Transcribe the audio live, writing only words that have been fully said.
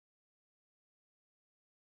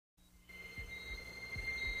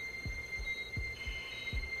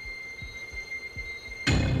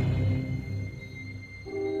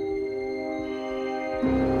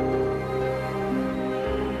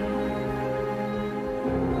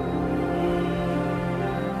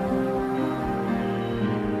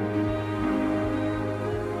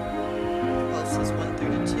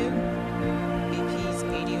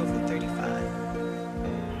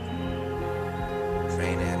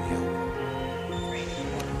you.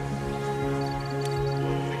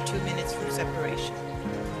 For 2 minutes from separation.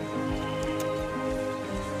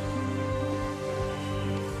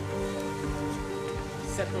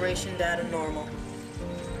 Separation data normal.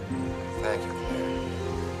 Thank you,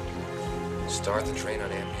 Claire. Start the train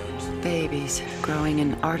on ambulance. Babies growing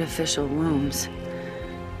in artificial wombs.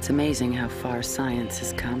 It's amazing how far science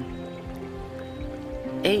has come.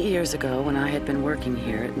 8 years ago, when I had been working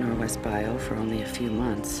here at Norwest Bio for only a few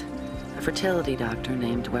months, a fertility doctor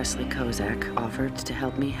named Wesley Kozak offered to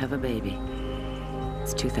help me have a baby.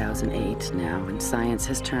 It's 2008 now, and science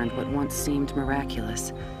has turned what once seemed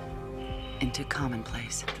miraculous into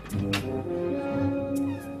commonplace.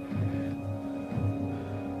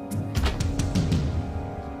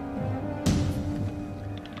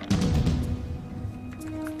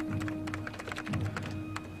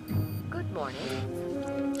 Good morning.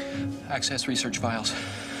 Access research files.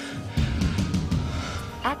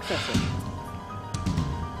 Accessing.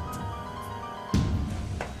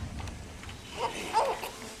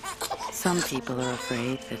 Some people are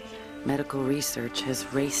afraid that medical research has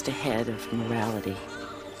raced ahead of morality,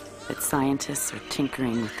 that scientists are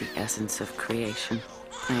tinkering with the essence of creation,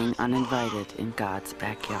 playing uninvited in God's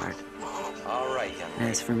backyard. All right, young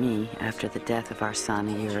lady. As for me, after the death of our son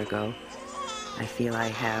a year ago, I feel I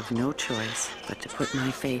have no choice but to put my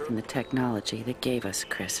faith in the technology that gave us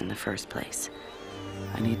Chris in the first place.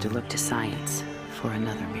 I need to look to science for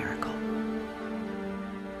another miracle.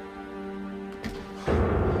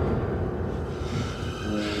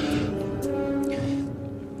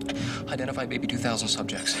 Identify baby 2000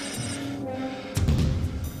 subjects.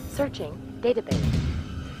 Searching database.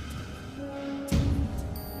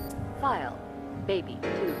 File baby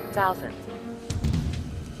 2000.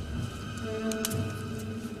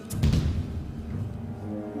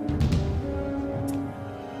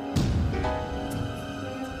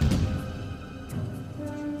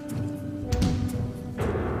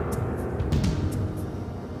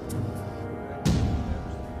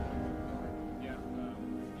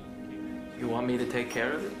 You want me to take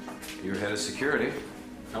care of it? You're head of security.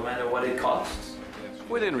 No matter what it costs?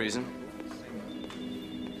 Within reason.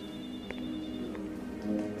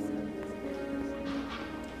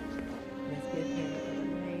 Let's get him a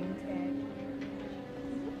name tag.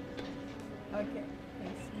 Okay,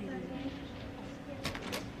 thanks, sweetie.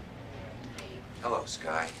 Hello,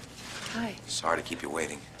 Sky. Hi. Sorry to keep you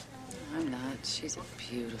waiting. I'm not. She's a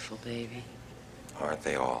beautiful baby. Aren't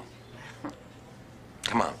they all?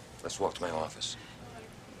 Come on, let's walk to my office.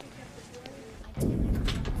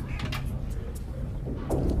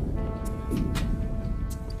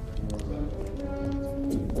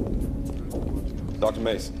 Dr.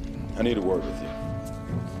 Mason, I need a word with you.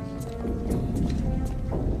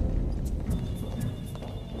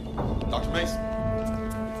 Dr. Mason.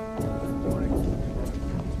 Good morning.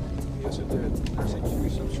 Yes, it did. There seems to be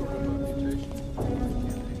some sort of a mutation.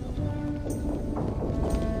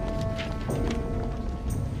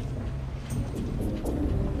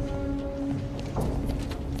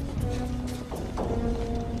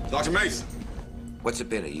 Dr. Mason. What's it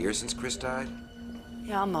been, a year since Chris died?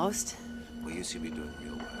 Yeah, almost. Well, you seem to be doing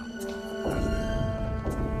real well.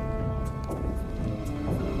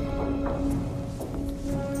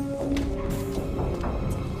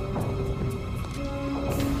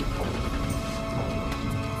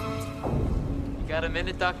 You got a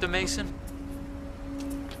minute, Dr. Mason?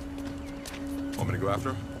 Want me to go after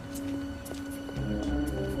him?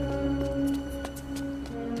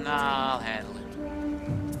 Nah, I'll handle it.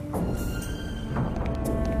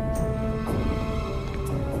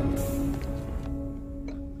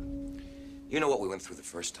 You know what we went through the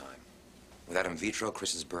first time. Without in vitro,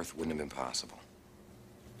 Chris's birth wouldn't have been possible.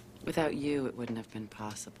 Without you, it wouldn't have been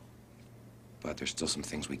possible. But there's still some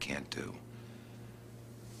things we can't do.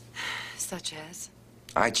 Such as?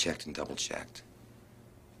 I checked and double-checked.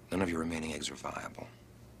 None of your remaining eggs are viable.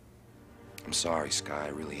 I'm sorry, Sky, I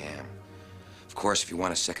really am. Of course, if you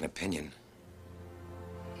want a second opinion.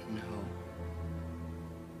 No.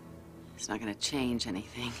 It's not going to change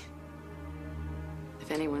anything. If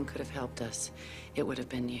anyone could have helped us, it would have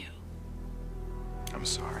been you. I'm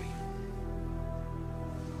sorry.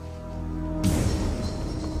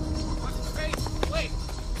 Wait!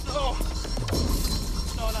 No!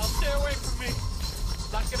 No, now stay away from me.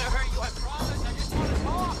 It's not gonna hurt you, I promise. I just want to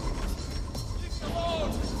talk. Leave me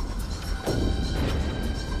alone.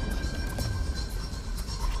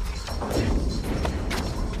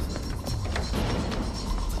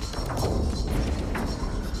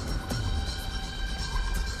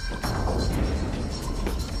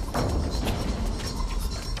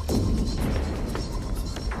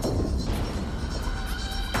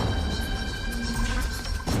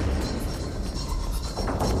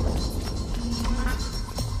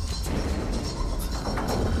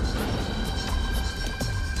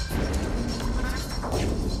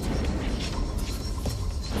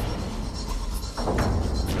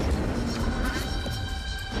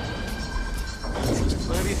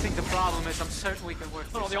 problem is I'm certain we can work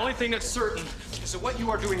this No, the out. only thing that's certain is that what you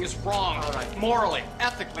are doing is wrong. All right. Morally,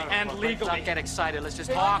 ethically, and Let's legally. not get excited. Let's just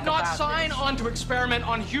They talk did not about sign this. on to experiment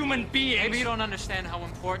on human beings. Maybe you don't understand how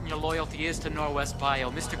important your loyalty is to Norwest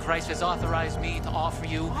Bio. Mr. Christ has authorized me to offer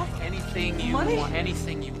you anything you Money? want.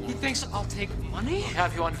 Anything you want. He thinks I'll take money? We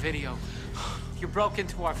have you on video. You broke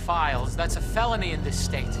into our files. That's a felony in this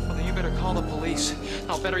state. Well, then you better call the police.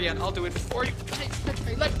 No, better yet, I'll do it for you.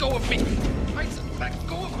 Hey, let go of me. I said, let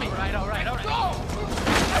go of me. All right, all right, all right.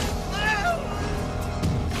 Go!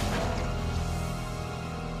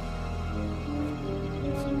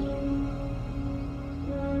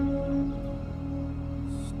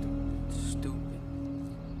 Stupid.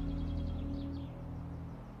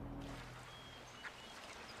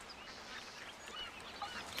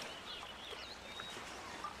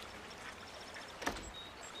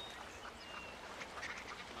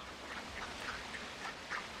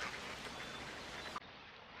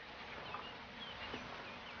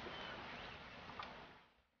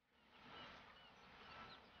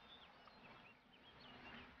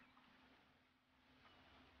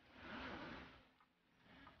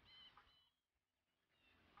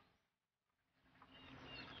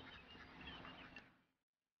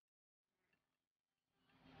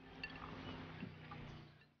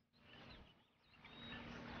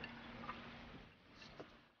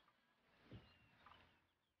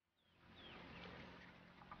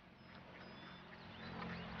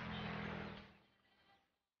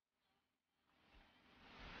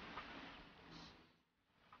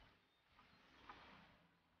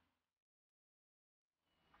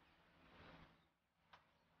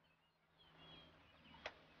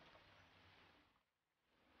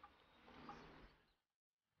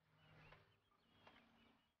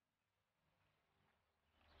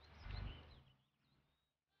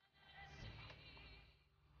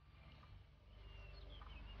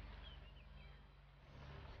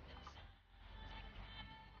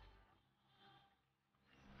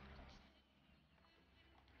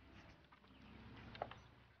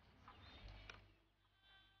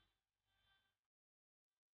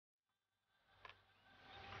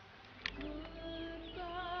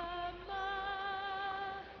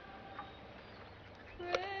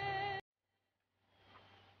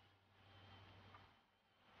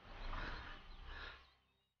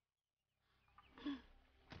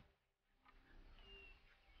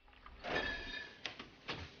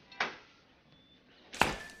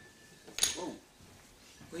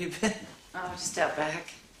 Where you been? Oh, just out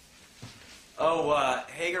back. Oh,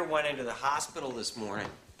 Hager went into the hospital this morning.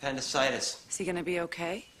 Appendicitis. Is he gonna be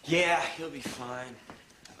okay? Yeah, he'll be fine.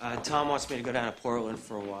 Tom wants me to go down to Portland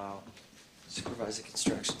for a while. Supervise the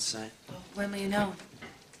construction site. When will you know?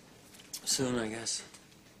 Soon, I guess.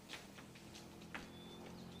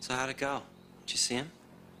 So how'd it go? Did you see him?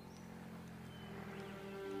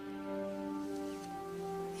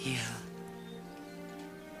 Yeah.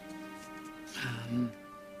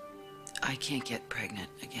 I can't get pregnant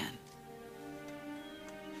again.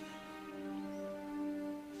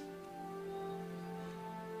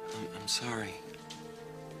 I'm sorry.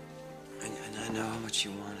 I know how much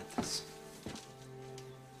you wanted this.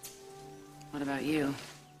 What about you?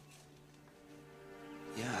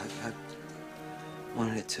 Yeah, I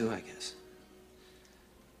wanted it too, I guess.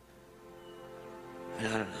 I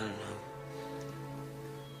don't know.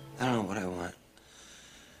 I don't know what I want.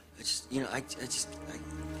 I just,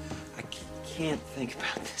 I can't think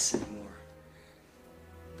about this anymore.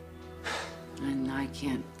 And I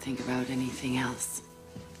can't think about anything else.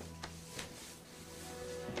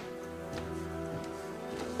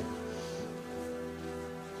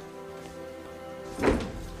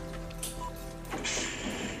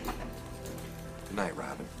 Good night,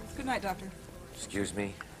 Robin. Good night, Doctor. Excuse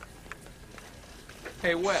me.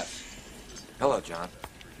 Hey, Wes. Hello, John.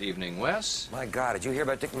 Evening, Wes. My God, did you hear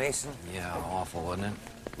about Dick Mason? Yeah, awful, wasn't it?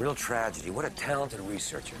 Real tragedy. What a talented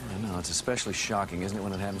researcher. I know, it's especially shocking, isn't it,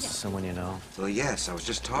 when it happens to someone you know? Well, yes, I was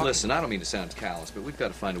just talking. Listen, I don't mean to sound callous, but we've got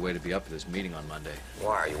to find a way to be up for this meeting on Monday.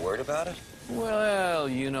 Why, are you worried about it? Well,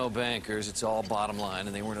 you know bankers, it's all bottom line,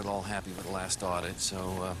 and they weren't at all happy with the last audit,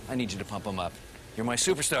 so I need you to pump them up. You're my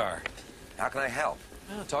superstar. How can I help?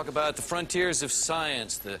 Well, talk about the frontiers of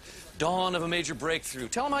science, the dawn of a major breakthrough.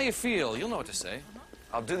 Tell them how you feel. You'll know what to say.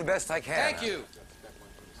 I'll do the best I can. Thank you.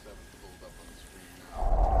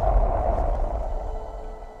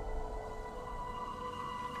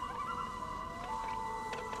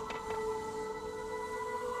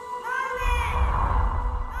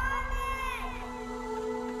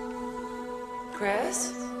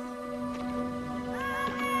 Chris?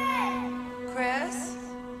 Chris?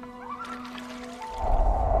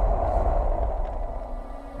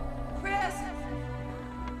 Chris?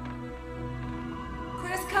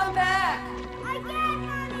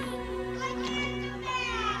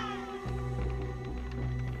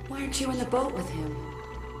 Why aren't you in the boat with him?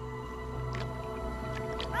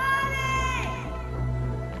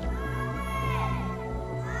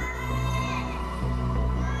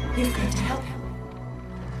 You've got to help him.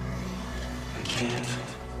 I can't.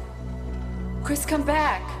 Chris, come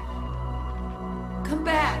back. Come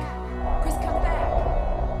back. Chris, come back.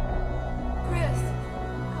 Chris,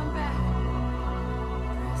 come back.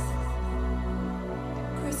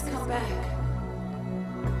 Chris, come back.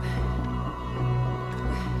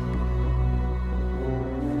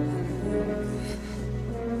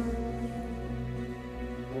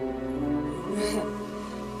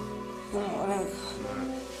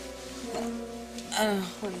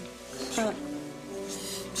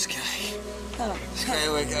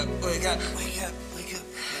 Sky, wake up, wake up, wake up, wake up.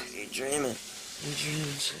 You're dreaming. You're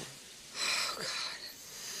dreaming, shit. Oh,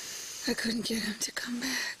 God. I couldn't get him to come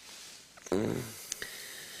back.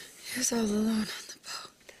 He was all alone on the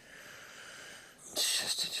boat. It's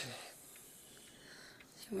just a dream.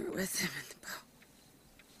 You weren't with him in the boat.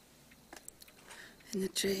 In the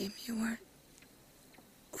dream, you weren't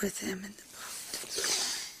with him in the boat.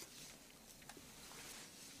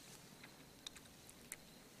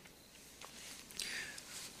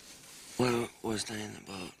 Where was I in the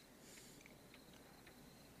boat?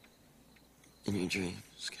 In your dream,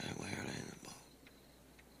 Sky, where are I in the boat?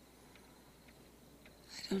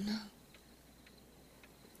 I don't know.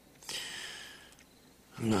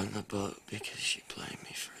 I'm not in the boat because she blamed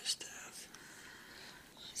me for his death.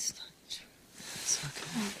 It's not true. It's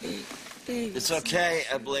okay. Baby. It's okay.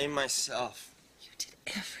 I blame myself. You did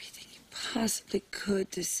everything you possibly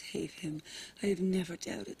could to save him. I have never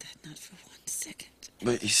doubted that, not for 1 second.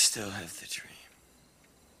 But you still have the dream.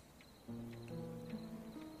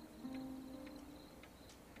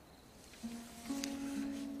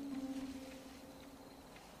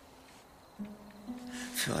 I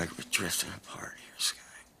feel like we're drifting apart here, Sky.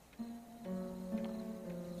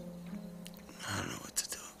 I don't know what to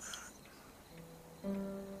do about it.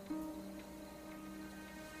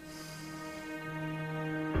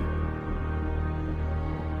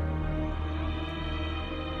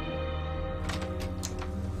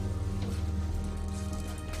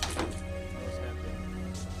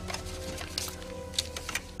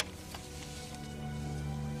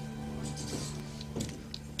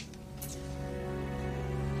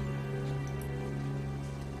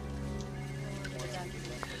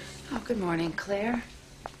 Oh, good morning, Claire.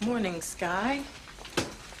 Morning, Sky.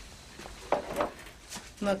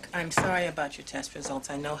 Look, I'm sorry about your test results.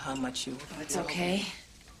 I know how much you... Oh, it's okay.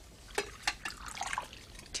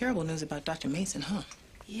 Terrible news about Dr. Mason, huh?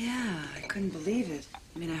 Yeah, I couldn't believe it.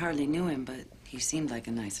 I mean, I hardly knew him, but he seemed like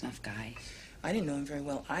a nice enough guy. I didn't know him very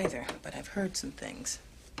well either, but I've heard some things.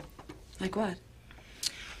 Like what?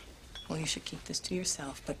 Well, you should keep this to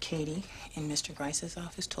yourself, but Katie in Mr. Grice's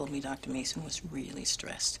office told me Dr. Mason was really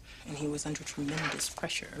stressed, and he was under tremendous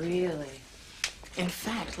pressure. Really? In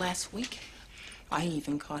fact, last week, I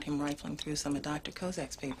even caught him rifling through some of Dr.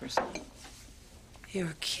 Kozak's papers.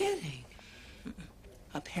 You're kidding.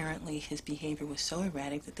 Apparently, his behavior was so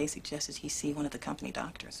erratic that they suggested he see one of the company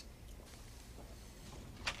doctors.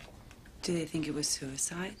 Do they think it was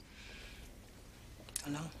suicide?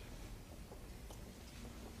 Don't know.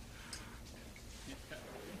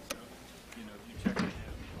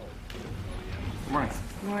 Morning.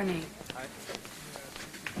 Morning.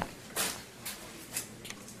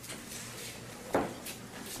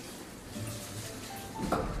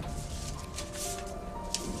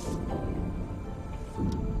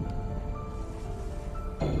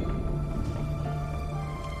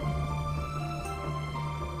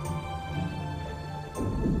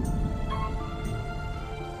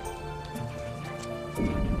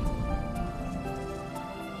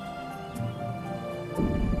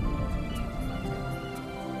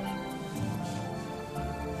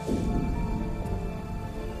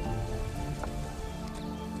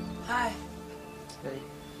 Hi. Hey.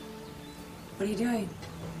 What are you doing?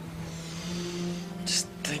 Just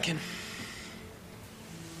thinking.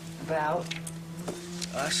 About?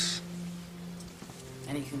 Us?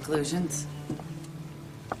 Any conclusions?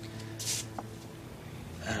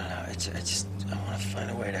 I don't know. I want to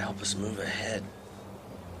find a way to help us move ahead.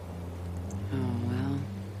 Oh, well.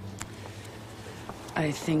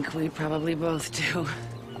 I think we probably both do.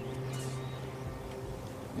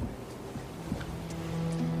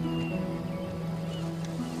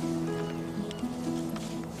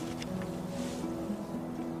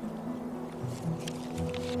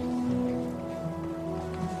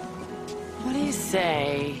 What do you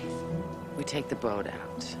say we take the boat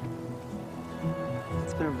out?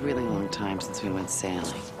 It's been a really long time since we went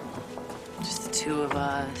sailing. Just the two of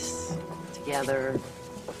us, together.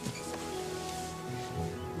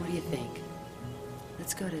 do you think?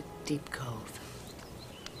 Let's go to Deep Cove.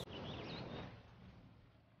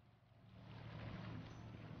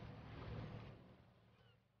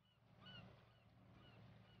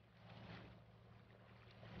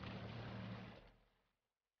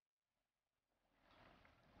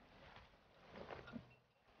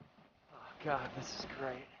 God, this is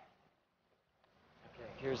great. Okay,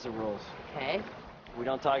 here's the rules. Okay. We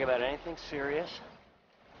don't talk about anything serious.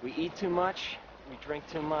 We eat too much, we drink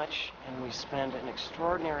too much, and we spend an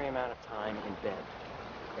extraordinary amount of time in bed.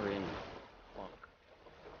 Or in bunk.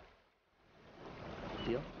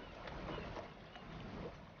 Deal?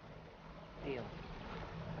 Deal.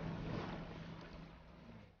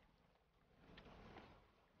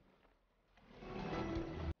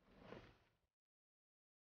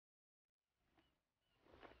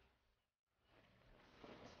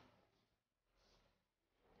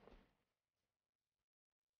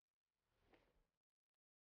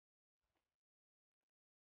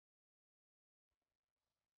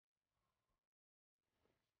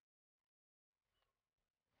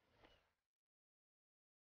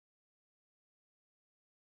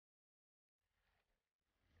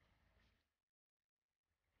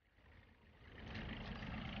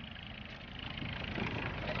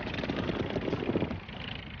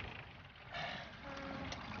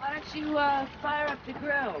 Why don't you, fire up the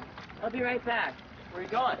grill? I'll be right back. Where are you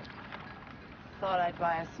going? Thought I'd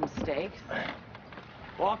buy us some steaks.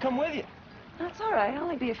 Well, I'll come with you. That's all right. I'll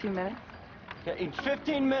only be a few minutes. Okay, in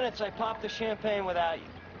 15 minutes, I pop the champagne without you.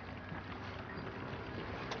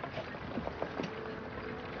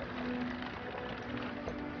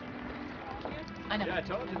 I know. Yeah, I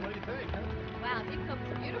told you. What do you think? Wow, Deep Cove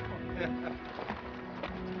is beautiful.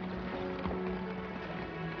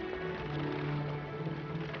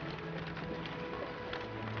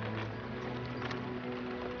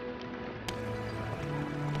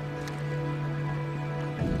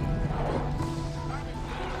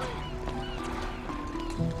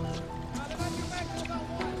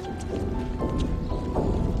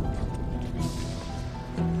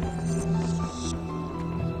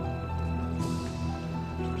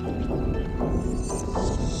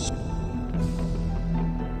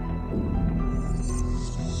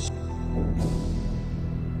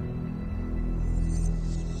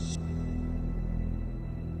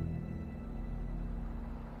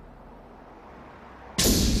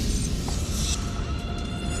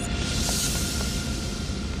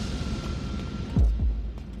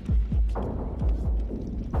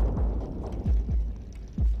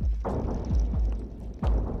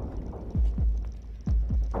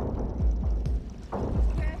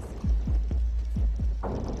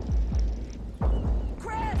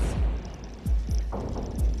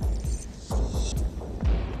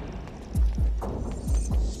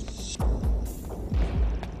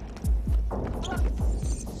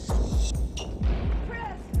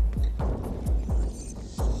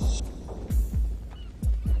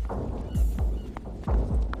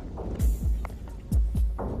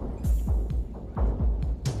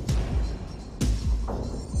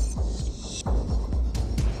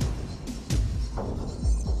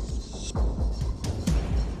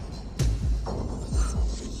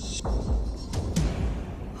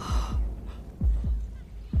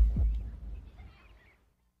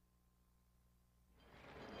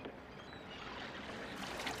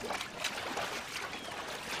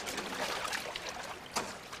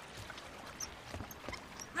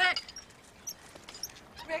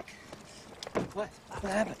 What?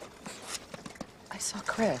 What happened? I saw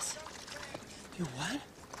Chris. You what?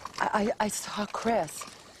 I saw Chris.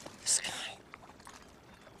 Sky.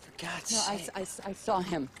 For God's No, sake. I saw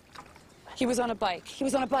him. He was on a bike. He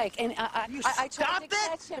was on a bike, and I tried to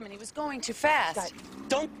catch him, and he was going too fast. God,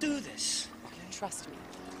 don't do this. Okay? Trust me.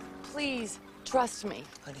 Please, trust me.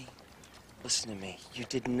 Honey, listen to me. You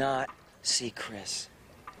did not see Chris.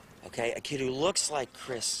 Okay? A kid who looks like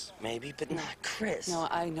Chris, maybe, but not Chris. No,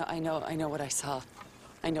 I know what I saw.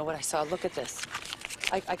 I know what I saw. Look at this.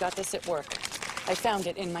 I got this at work. I found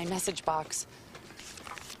it in my message box.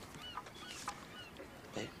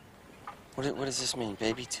 Babe, what does this mean?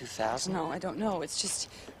 Baby 2000? No, I don't know. It's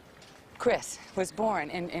just Chris was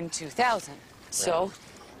born in 2000. So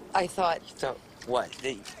Right. I thought... You thought, what?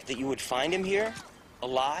 That you would find him here?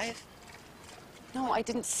 Alive? No, I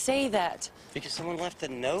didn't say that. Because someone left a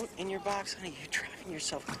note in your box? Honey, you're driving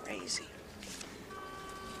yourself crazy.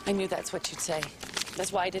 I knew that's what you'd say.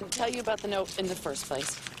 That's why I didn't tell you about the note in the first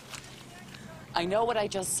place. I know what I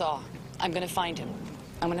just saw. I'm gonna find him.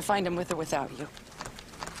 I'm gonna find him with or without you.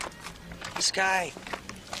 Sky.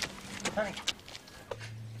 Honey.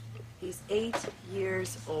 He's 8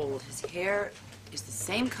 years old. His hair is the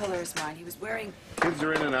same color as mine. He was wearing... Kids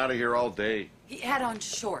are in and out of here all day. He had on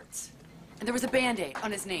shorts. And there was a Band-Aid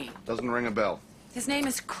on his name. Doesn't ring a bell. His name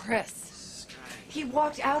is Chris. He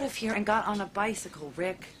walked out of here and got on a bicycle,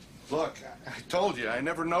 Rick. Look, I told you, I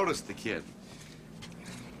never noticed the kid.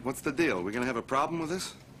 What's the deal? We gonna have a problem with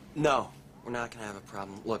this? No, we're not gonna have a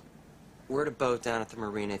problem. Look, we're at a boat down at the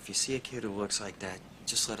marina. If you see a kid who looks like that,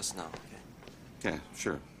 just let us know, okay? Yeah,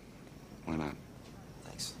 sure. Why not?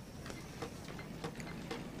 Thanks.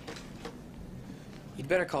 You'd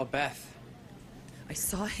better call Beth. I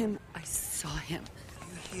saw him. I saw him.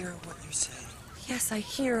 You hear what you're saying? Yes, I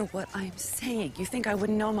hear what I'm saying. You think I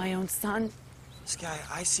wouldn't know my own son? Sky,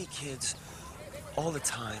 I see kids all the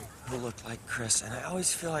time who look like Chris, and I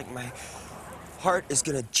always feel like my heart is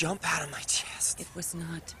gonna jump out of my chest. It was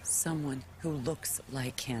not someone who looks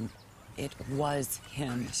like him. It was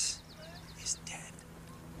him. Chris is dead.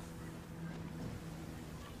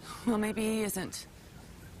 Well, maybe he isn't.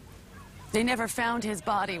 They never found his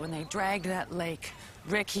body when they dragged that lake.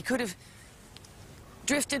 Rick, he could have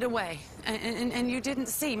drifted away, and you didn't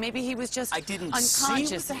see. Maybe he was just I didn't unconscious.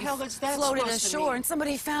 see? What the hell is that floated supposed to ashore, mean? and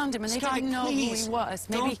somebody found him, and they Sky, didn't know please. who he was.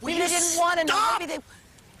 Maybe, Don't- maybe they didn't want to know. Stop! Maybe they...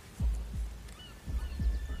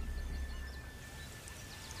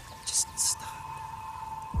 Just stop.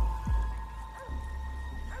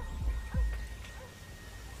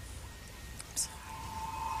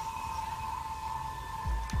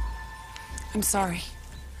 I'm sorry.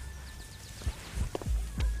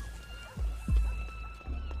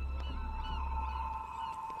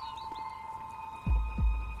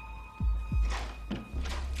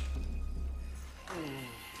 I'm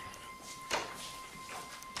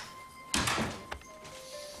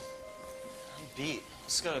beat.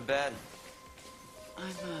 Let's go to bed. I'm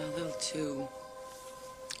a little too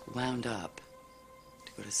wound up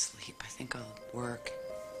to go to sleep. I think I'll work,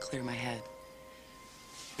 clear my head.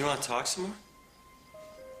 You want to talk some more?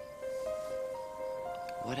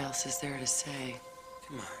 What else is there to say?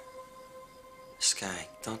 Come on. Sky,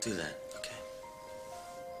 don't do that, okay?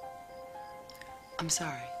 I'm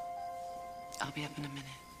sorry. I'll be up in a minute.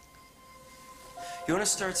 You want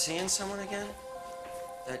to start seeing someone again?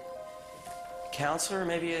 That counselor,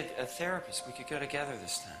 maybe a therapist. We could go together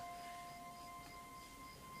this time.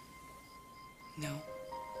 No.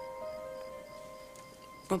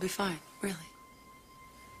 We'll be fine, really.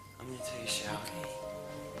 I'm gonna take a shower. Okay.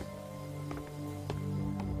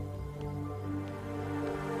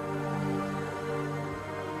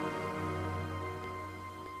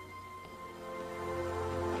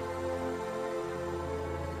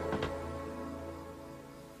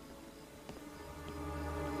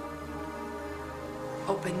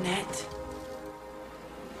 Open net.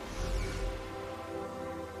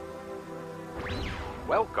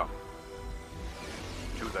 Welcome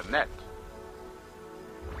to the net.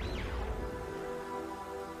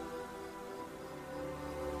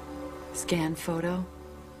 Scan photo.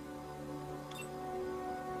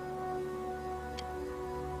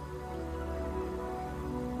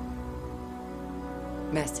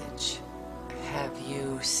 Message. Have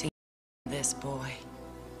you seen this boy?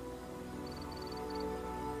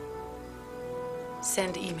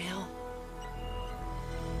 Send email.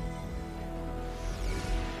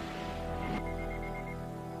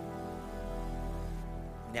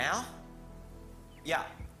 Now? Yeah.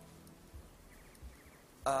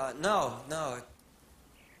 No.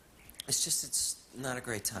 It's just, it's not a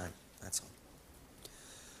great time. That's all.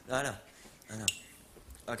 No, I know.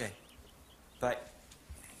 Okay. Bye.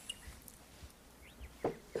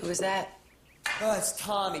 Who was that? Oh, it's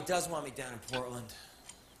Tom. He does want me down in Portland.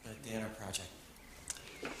 The theater project.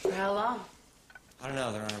 For how long? I don't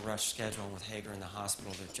know. They're on a rush schedule, and with Hager in the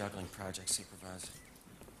hospital, they're juggling project supervisor.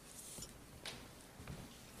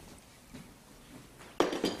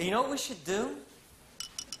 Hey, you know what we should do?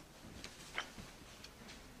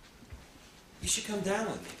 You should come down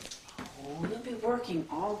with me. Oh, you'll be working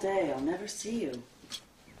all day. I'll never see you.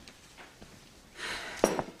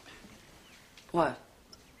 What?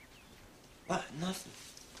 What? Nothing.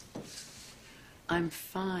 I'm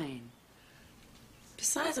fine.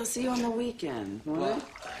 Besides, I'll see you on the weekend, won't Well,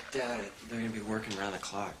 I doubt it. They're gonna be working around the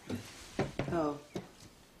clock. I? Oh.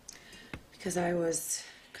 Because I was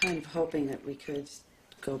kind of hoping that we could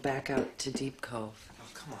go back out to Deep Cove. Oh,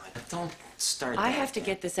 come on. Don't start I that. have to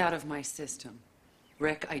get this out of my system.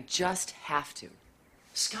 Rick, I just have to.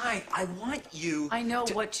 Sky, I want you I know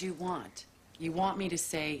what you want. You want me to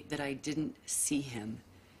say that I didn't see him,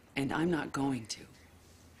 and I'm not going to.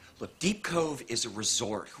 Look, Deep Cove is a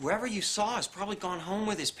resort. Whoever you saw has probably gone home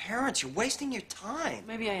with his parents. You're wasting your time.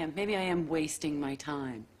 Maybe I am. Maybe I am wasting my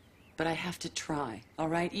time. but I have to try, all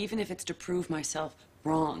right? Even if it's to prove myself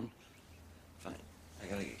wrong. Fine. I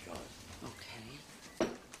gotta get going. Okay.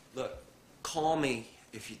 Look, call me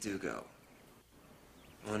if you do go.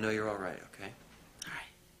 I want to know you're all right, okay? All right.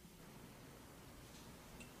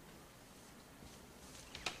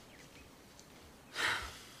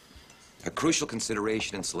 A crucial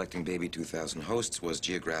consideration in selecting Baby 2000 hosts was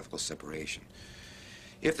geographical separation.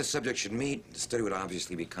 If the subject should meet, the study would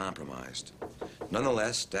obviously be compromised.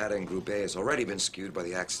 Nonetheless, data in Group A has already been skewed by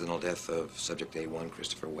the accidental death of subject A1,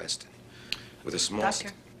 Christopher Weston. With a small...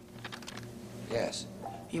 Doctor. Yes.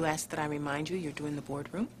 You asked that I remind you you're doing the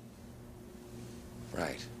boardroom?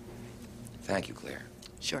 Right. Thank you, Claire.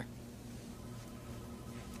 Sure.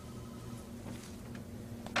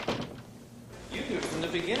 You knew from the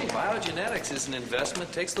beginning, biogenetics is an investment,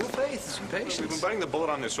 takes a little faith and patience. We've been biting the bullet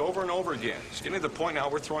on this over and over again. It's getting to the point now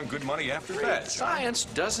we're throwing good money after bad. Science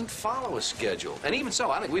doesn't follow a schedule. And even so,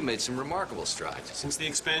 I think we made some remarkable strides. Since the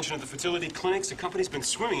expansion of the fertility clinics, the company's been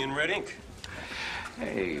swimming in red ink.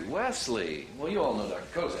 Hey, Wesley. Well, you all know Dr.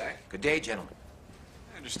 Kozak. Good day, gentlemen.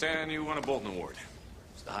 I understand you won a Bolton Award.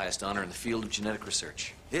 It's the highest honor in the field of genetic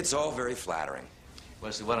research. It's all very flattering.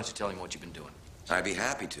 Wesley, why don't you tell him what you've been doing? I'd be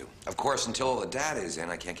happy to. Of course, until all the data is in,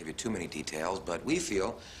 I can't give you too many details, but we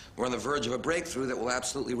feel we're on the verge of a breakthrough that will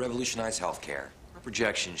absolutely revolutionize healthcare. Our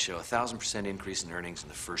projections show a 1,000% increase in earnings in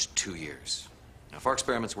the first 2 years. Now, if our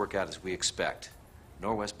experiments work out as we expect,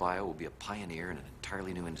 Norwest Bio will be a pioneer in an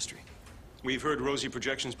entirely new industry. We've heard rosy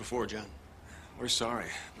projections before, John. We're sorry,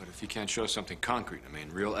 but if you can't show something concrete, I mean,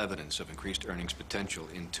 real evidence of increased earnings potential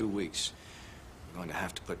in 2 weeks, we're going to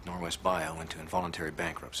have to put Norwest Bio into involuntary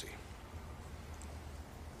bankruptcy.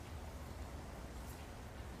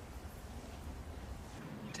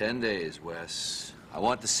 10 days, Wes. I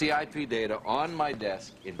want the CIP data on my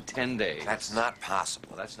desk in 10 days. That's not possible.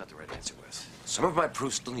 Well, that's not the right answer, Wes. Some of my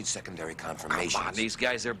proofs still need secondary confirmation. Come on, these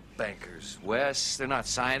guys are bankers. Wes, they're not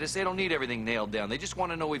scientists. They don't need everything nailed down. They just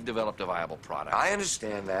want to know we've developed a viable product. I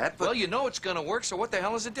understand that, but... Well, you know it's going to work, so what the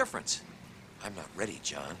hell is the difference? I'm not ready,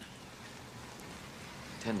 John.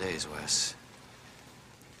 10 days, Wes.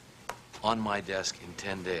 On my desk in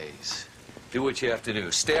 10 days. Do what you have to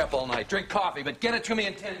do. Stay up all night, drink coffee, but get it to me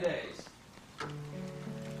in 10 days.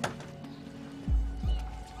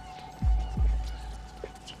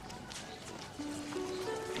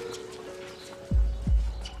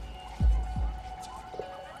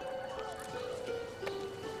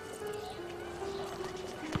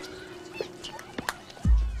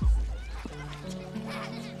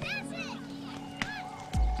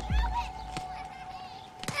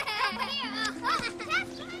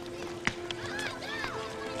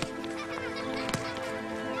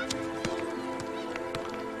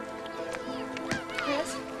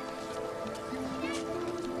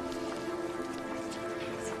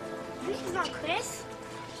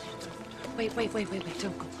 Wait,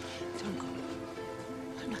 don't go. Don't go.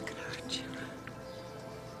 I'm not gonna hurt you.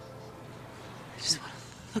 I just want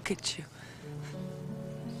to look at you.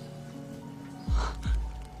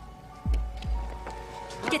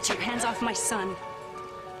 Get your hands off my son.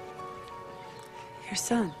 Your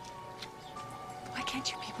son? Why can't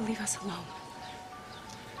you people leave us alone?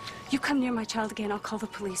 You come near my child again, I'll call the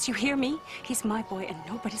police. You hear me? He's my boy, and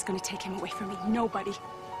nobody's gonna take him away from me. Nobody.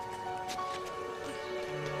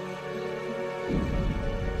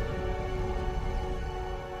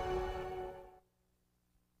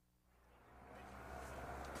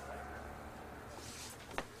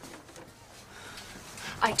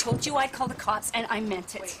 I told you I'd call the cops, and I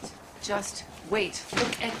meant it. Wait. Just wait.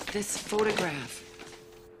 Look at this photograph.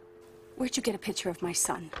 Where'd you get a picture of my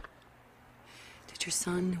son? Did your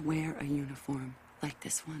son wear a uniform like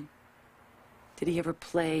this one? Did he ever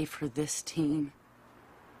play for this team?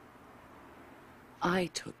 I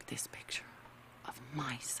took this picture of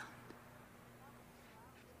my son.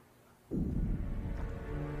 Who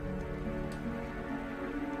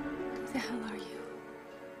the hell are you?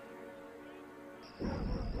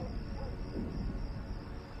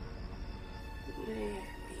 There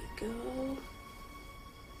we go.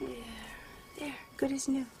 There. Good as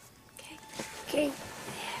new. Okay. There.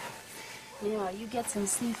 Now, you get some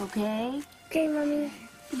sleep, okay? Okay, Mommy.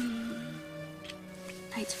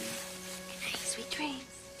 Night, sweetie. Good night, sweet dreams.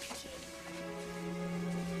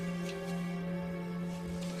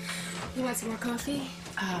 You want some more coffee?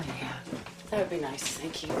 Oh, yeah. That would be nice,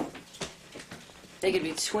 thank you. They could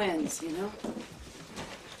be twins, you know?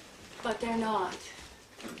 But they're not.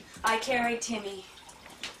 I carried Timmy.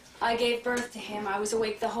 I gave birth to him. I was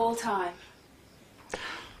awake the whole time. I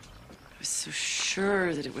was so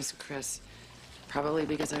sure that it was Chris. Probably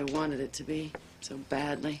because I wanted it to be so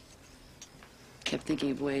badly. kept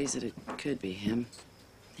thinking of ways that it could be him,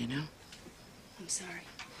 you know? I'm sorry.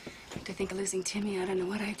 To think of losing Timmy, I don't know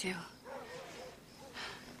what I'd do.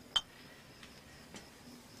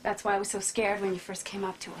 That's why I was so scared when you first came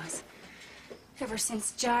up to us. Ever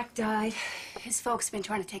since Jack died, his folks have been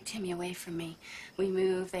trying to take Timmy away from me. We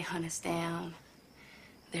move, they hunt us down.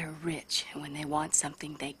 They're rich, and when they want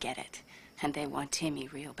something, they get it. And they want Timmy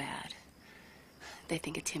real bad. They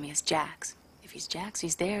think of Timmy as Jack's. If he's Jack's,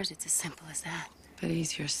 he's theirs. It's as simple as that. But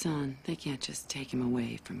he's your son. They can't just take him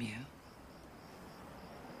away from you.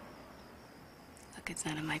 Look, it's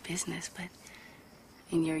none of my business, but...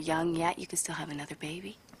 And you're young yet, you can still have another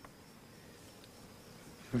baby.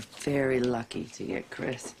 We're very lucky to get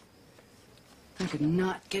Chris. I could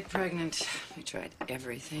not get pregnant. We tried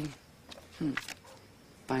everything.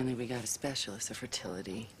 Finally, we got a specialist, a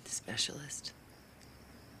fertility specialist.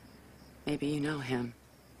 Maybe you know him.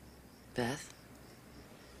 Beth?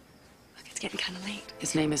 Look, it's getting kind of late.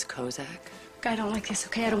 His name is Kozak. I don't like this,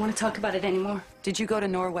 okay? I don't want to talk about it anymore. Did you go to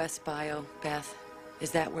Norwest Bio, Beth?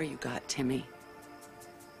 Is that where you got Timmy?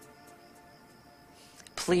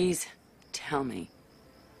 Please tell me.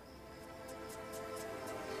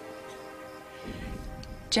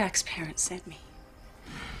 Jack's parents sent me.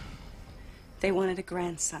 They wanted a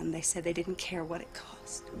grandson. They said they didn't care what it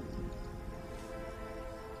cost.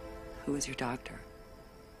 Who was your doctor?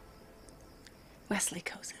 Wesley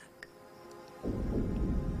Kozak.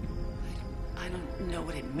 I don't know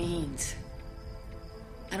what it means.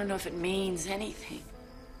 I don't know if it means anything.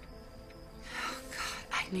 Oh, God,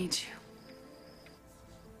 I need you.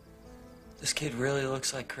 This kid really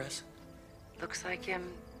looks like Chris? Looks like him,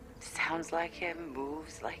 sounds like him,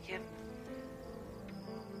 moves like him.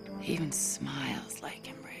 He even smiles like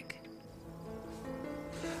him, Rick.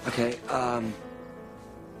 Okay,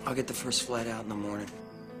 I'll get the first flight out in the morning.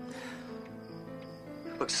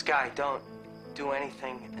 Look, Sky, don't do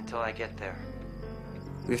anything until I get there.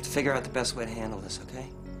 We have to figure out the best way to handle this, okay?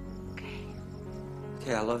 Okay.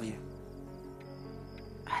 Okay, I love you.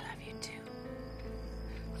 I love you too.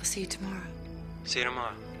 I'll see you tomorrow. See you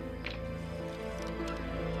tomorrow.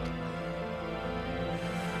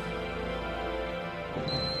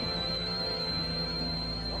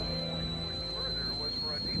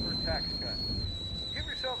 Tax cut. Give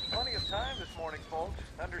yourselves plenty of time this morning, folks.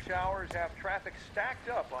 Thunder showers have traffic stacked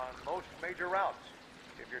up on most major routes.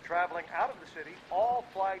 If you're traveling out of the city, all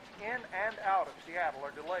flights in and out of Seattle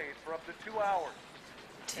are delayed for up to 2 hours.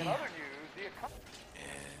 In other news, the economy...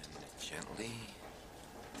 And gently.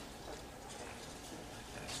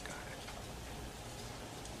 That's got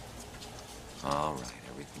it. All right,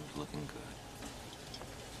 everything's looking good.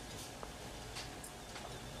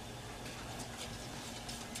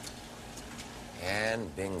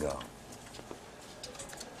 And bingo.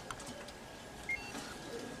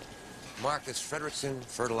 Mark this Frederickson,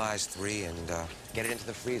 fertilize 3, and get it into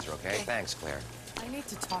the freezer, okay? Thanks, Claire. I need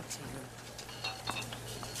to talk to you.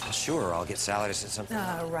 Well, sure, I'll get Sally to send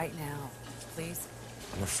something. Right now, please.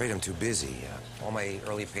 I'm afraid I'm too busy. All my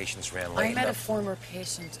early patients ran late. I met a former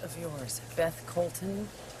patient of yours, Beth Colton.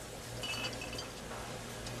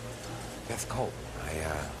 Beth Colton,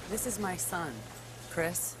 This is my son,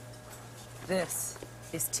 Chris. This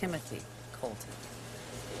is Timothy Colton.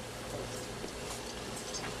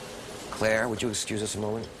 Claire, would you excuse us a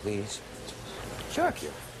moment, please? Sure. Thank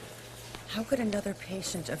you. How could another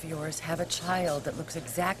patient of yours have a child that looks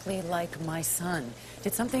exactly like my son?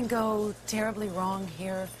 Did something go terribly wrong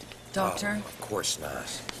here, Doctor? Oh, of course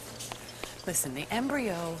not. Listen, the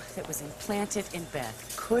embryo that was implanted in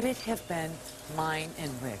Beth, could it have been mine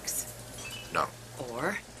and Rick's? No.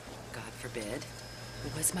 Or, God forbid,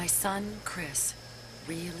 was my son, Chris,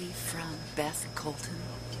 really from Beth Colton?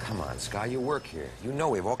 Come on, Sky, you work here. You know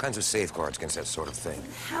we have all kinds of safeguards against that sort of thing.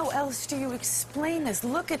 How else do you explain this?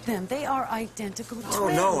 Look at them. They are identical twins. Oh,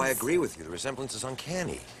 no, I agree with you. The resemblance is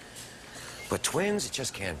uncanny. But twins, it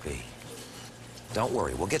just can't be. Don't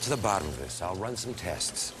worry, we'll get to the bottom of this. I'll run some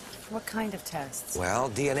tests. What kind of tests? Well,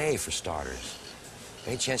 DNA for starters.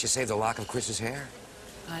 Any chance you saved a lock of Chris's hair?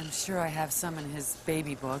 I'm sure I have some in his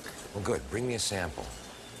baby book. Well, good. Bring me a sample.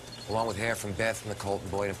 Along with hair from Beth and the Colton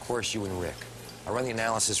boy, and of course you and Rick. I'll run the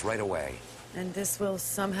analysis right away. And this will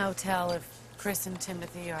somehow tell if Chris and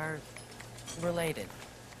Timothy are related.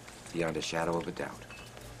 Beyond a shadow of a doubt.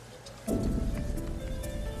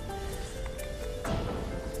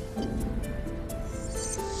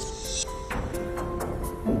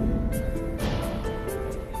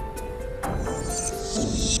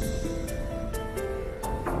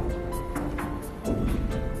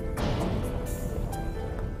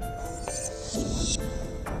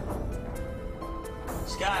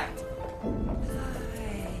 Sky.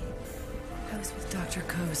 Hi. I was with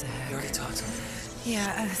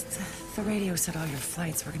Yeah, the radio said all your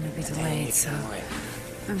flights were going to be delayed, so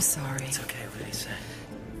I'm sorry. It's okay. What did he say?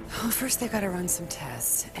 Well, first they got to run some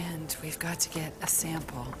tests, and we've got to get a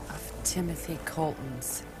sample of Timothy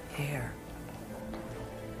Colton's hair.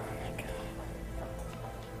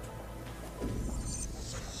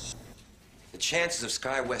 The chances of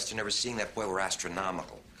Sky Western ever seeing that boy were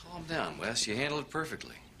astronomical. Calm down, Wes. You handled it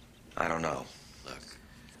perfectly. I don't know. Look,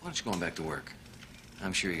 why don't you go on back to work?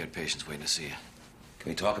 I'm sure you got patients waiting to see you. Can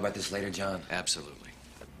we talk about this later, John? Absolutely.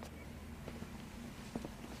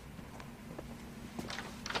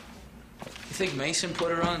 You think Mason put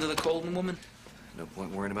her on to the Colton woman? No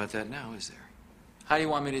point worrying about that now, is there? How do you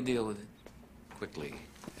want me to deal with it? Quickly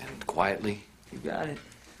and quietly. You got it.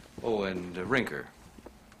 Oh, and Rinker.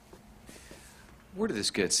 Word of this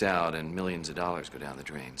gets out and millions of dollars go down the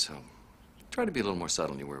drain, so try to be a little more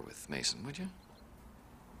subtle than you were with Mason, would you?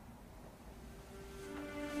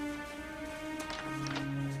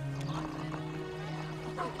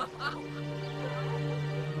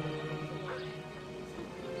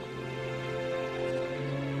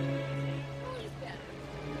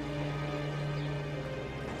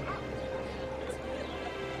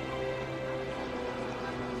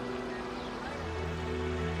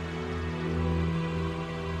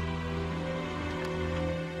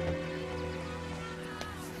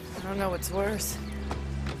 I don't know what's worse.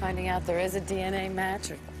 Finding out there is a DNA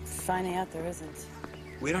match or finding out there isn't.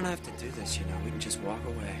 We don't have to do this, you know. We can just walk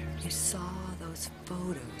away. You saw those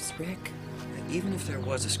photos, Rick. Even if there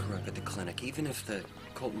was a screw-up at the clinic, even if the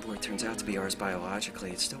Colton boy turns out to be ours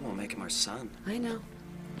biologically, it still won't make him our son. I know.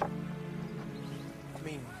 I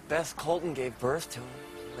mean, Beth Colton gave birth to him,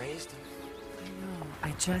 raised him. I know.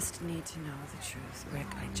 I just need to know the truth, Rick.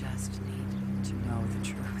 I just need to know the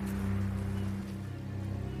truth.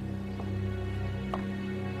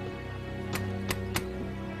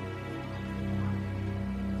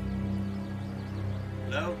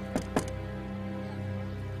 Hello?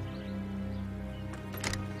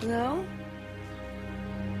 No?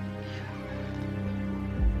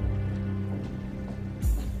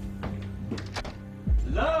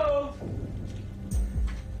 Hello?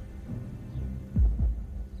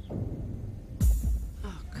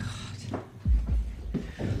 Oh, God.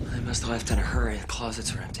 They must have left in a hurry. The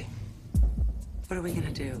closets are empty. What are we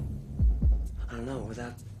gonna do? I don't know,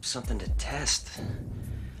 without something to test.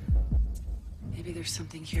 Maybe there's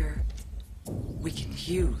something here we can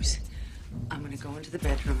use. I'm gonna go into the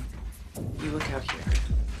bedroom. You look out here.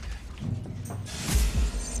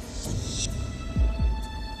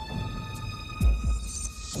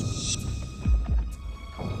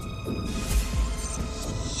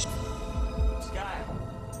 Sky.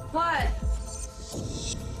 What?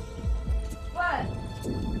 What?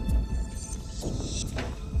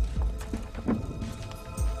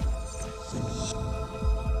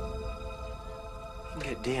 You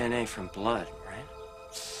can get DNA from blood, right?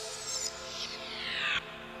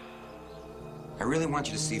 I really want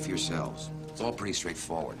you to see for yourselves. It's all pretty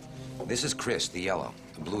straightforward. This is Chris, the yellow.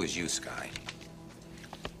 The blue is you, Sky.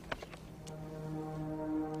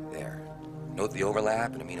 There. Note the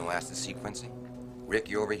overlap in amino acid sequencing? Rick,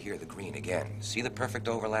 you're over here, the green again. See the perfect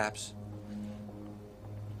overlaps?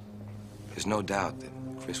 There's no doubt that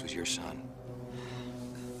Chris was your son.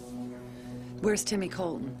 Where's Timmy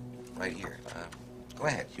Colton? Right here. Go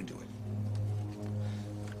ahead, you do it.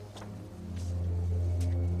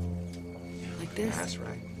 Like this? That's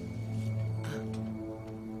right.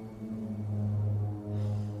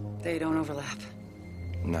 They don't overlap.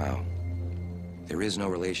 No. There is no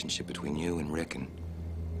relationship between you and Rick and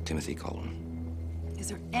Timothy Colton. Is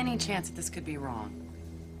there any chance that this could be wrong?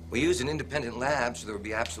 We used an independent lab, so there would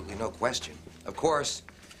be absolutely no question. Of course,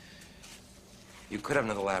 you could have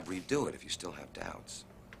another lab redo it if you still have doubts.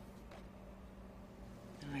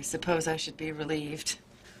 I suppose I should be relieved.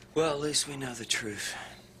 Well, at least we know the truth.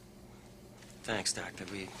 Thanks, Doctor.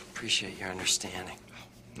 We appreciate your understanding.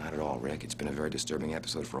 Not at all, Rick. It's been a very disturbing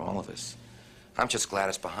episode for all of us. I'm just glad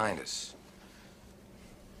it's behind us.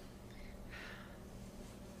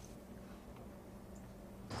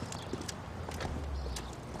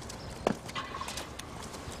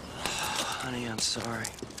 Honey, I'm sorry.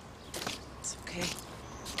 It's okay.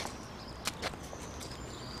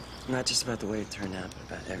 Not just about the way it turned out,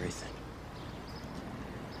 but about everything.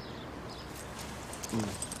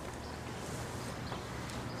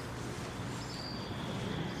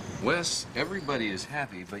 Wes, everybody is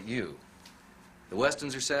happy but you. The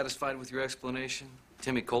Westons are satisfied with your explanation.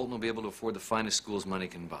 Timmy Colton will be able to afford the finest schools money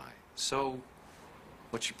can buy. So,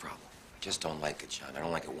 what's your problem? I just don't like it, John. I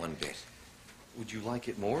don't like it one bit. Would you like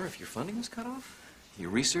it more if your funding was cut off?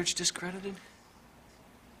 Your research discredited?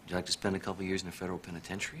 you like to spend a couple years in a federal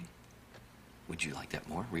penitentiary? Would you like that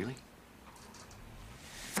more, really?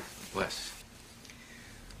 Wes,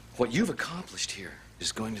 what you've accomplished here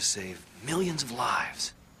is going to save millions of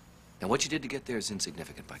lives. Now, what you did to get there is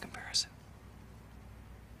insignificant by comparison.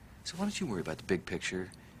 So why don't you worry about the big picture?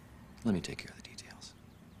 Let me take care of the details.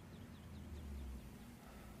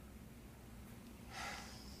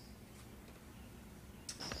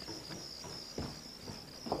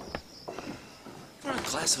 Want a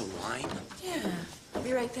glass of wine? Yeah, I'll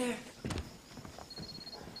be right there.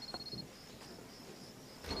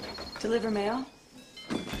 Deliver mail?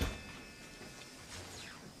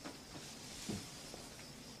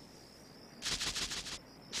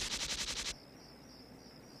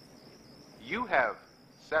 You have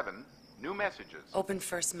 7 new messages. Open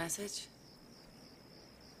first message.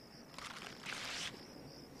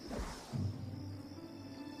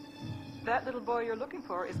 That little boy you're looking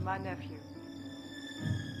for is my nephew.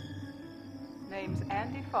 Name's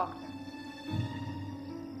Andy Faulkner.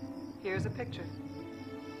 Here's a picture.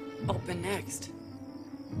 Open next.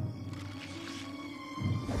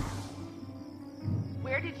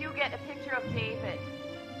 Where did you get a picture of David?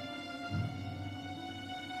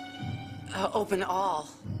 Open all.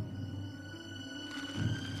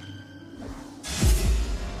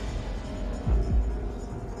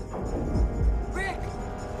 Rick!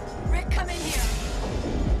 Rick, come in here.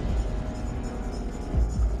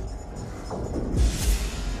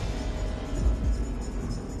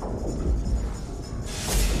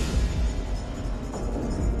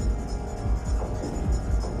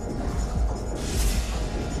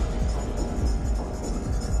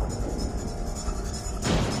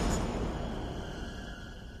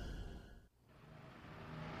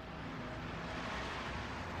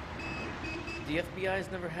 The FBI's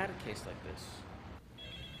never had a case like this.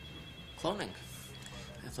 Cloning.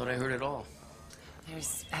 I thought I heard it all.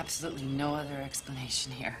 There's absolutely no other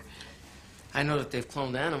explanation here. I know that they've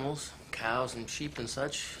cloned animals, cows and sheep and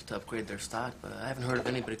such, to upgrade their stock, but I haven't heard of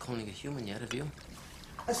anybody cloning a human yet, have you?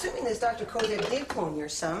 Assuming this Dr. Kozak did clone your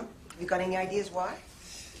son, have you got any ideas why?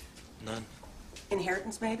 None.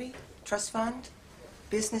 Inheritance, maybe? Trust fund?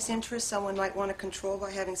 Business interest someone might want to control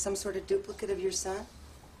by having some sort of duplicate of your son?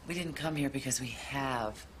 We didn't come here because we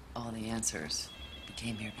have all the answers. We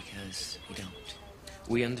came here because we don't.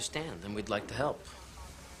 We understand, and we'd like to help.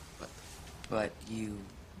 But you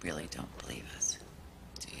really don't believe us,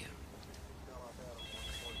 do you?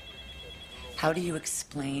 How do you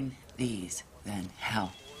explain these, then?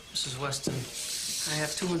 How? Mrs. Weston, I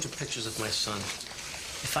have 200 pictures of my son.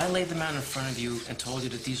 If I laid them out in front of you and told you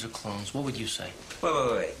that these are clones, what would you say?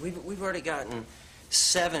 Wait. We've already gotten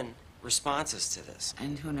 7 responses to this.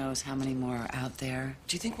 And who knows how many more are out there?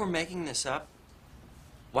 Do you think we're making this up?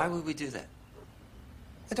 Why would we do that?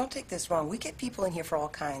 But don't take this wrong. We get people in here for all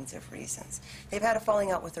kinds of reasons. They've had a falling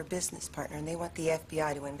out with their business partner, and they want the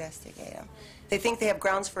FBI to investigate them. They think they have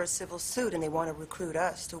grounds for a civil suit, and they want to recruit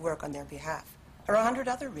us to work on their behalf. Or 100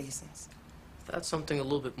 other reasons. That's something a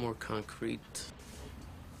little bit more concrete.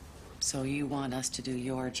 So you want us to do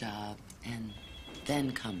your job and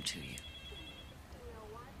then come to you?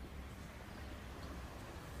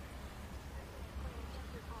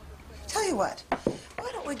 Tell you what,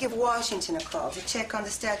 why don't we give Washington a call to check on the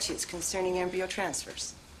statutes concerning embryo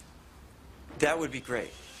transfers? That would be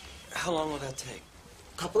great. How long will that take?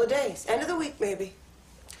 A couple of days. End of the week, maybe.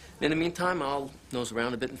 In the meantime, I'll nose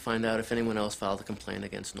around a bit and find out if anyone else filed a complaint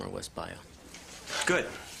against Norwest Bio. Good.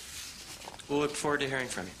 We'll look forward to hearing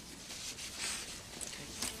from you.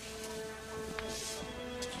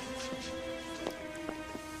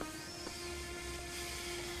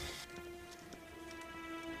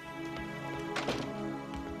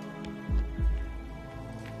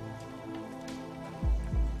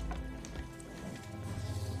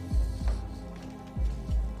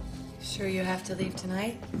 Sure you have to leave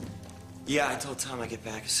tonight? Yeah, I told Tom I'd get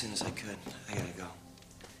back as soon as I could. I gotta go.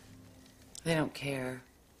 They don't care,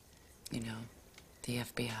 you know, the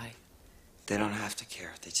FBI. They don't have to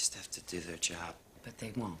care. They just have to do their job. But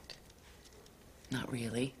they won't. Not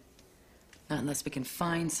really. Not unless we can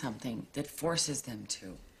find something that forces them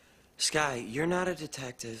to. Sky, you're not a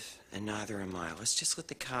detective, and neither am I. Let's just let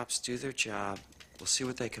the cops do their job. We'll see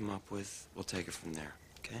what they come up with. We'll take it from there,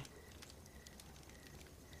 okay?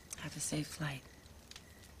 Have a safe flight.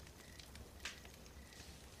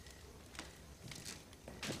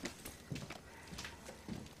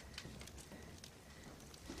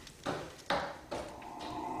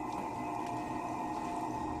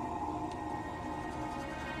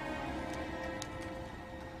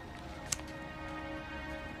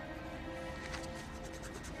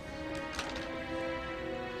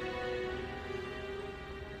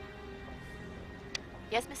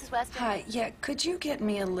 Yes, Mrs. Weston? Hi, yeah, could you get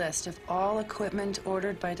me a list of all equipment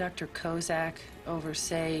ordered by Dr. Kozak over,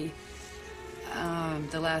 say,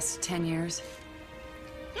 the last 10 years?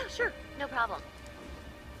 Yeah, sure. No problem.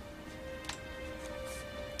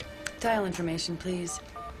 Dial information, please.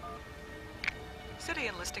 City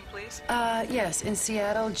enlisting, please. Yes, in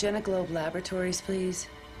Seattle, Genoglobe Laboratories, please.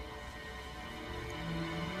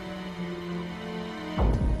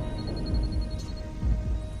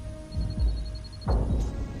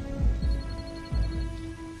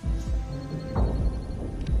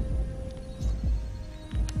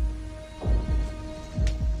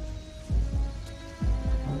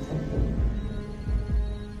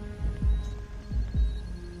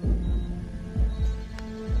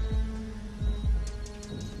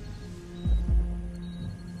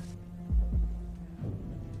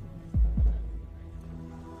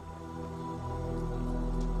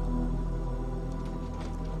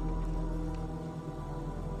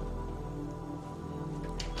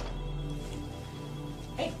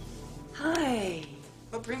 Hi.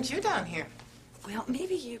 What brings you down here? Well,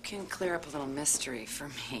 maybe you can clear up a little mystery for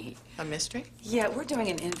me. A mystery? Yeah, we're doing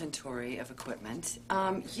an inventory of equipment.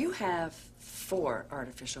 You have 4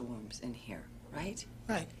 artificial wombs in here, right?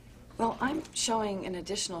 Right. Well, I'm showing an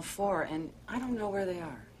additional 4, and I don't know where they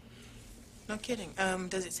are. No kidding.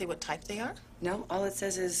 Does it say what type they are? No, all it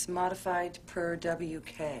says is modified per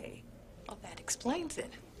WK. Well, that explains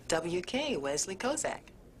it. WK, Wesley Kozak.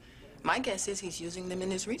 My guess is he's using them in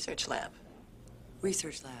his research lab.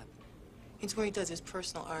 Research lab? It's where he does his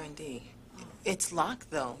personal R&D. It's locked,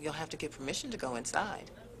 though. You'll have to get permission to go inside.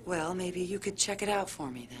 Well, maybe you could check it out for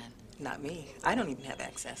me, then. Not me. I don't even have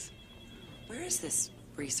access. Where is this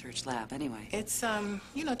research lab, anyway? It's,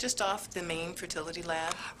 you know, just off the main fertility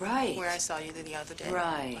lab. Right. Where I saw you the other day.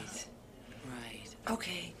 Right. Right.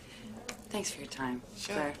 Okay. Thanks for your time.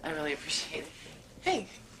 Sure. Claire. I really appreciate it. Hey,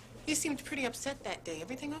 you seemed pretty upset that day.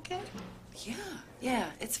 Everything okay?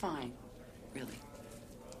 Yeah, it's fine. Really.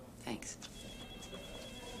 Thanks.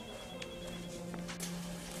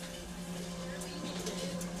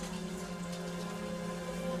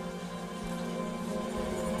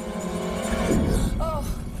 Oh.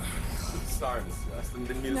 Sorry, Mrs. Weston.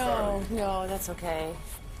 Didn't mean to No, start. no, that's okay.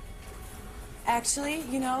 Actually,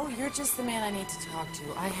 you know, you're just the man I need to talk to.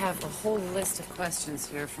 I have a whole list of questions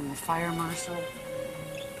here from the fire marshal.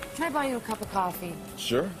 Can I buy you a cup of coffee?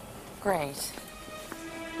 Sure. Great.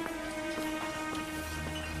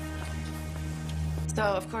 So,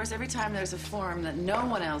 of course, every time there's a form that no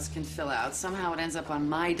one else can fill out, somehow it ends up on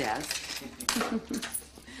my desk.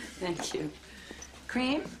 Thank you.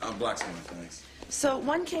 Cream? Black someone, thanks. So,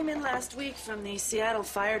 one came in last week from the Seattle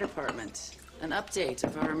Fire Department. An update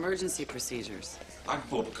of our emergency procedures. I can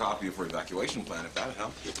pull up a copy of her evacuation plan if that'd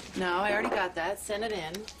help. No, I already got that. Send it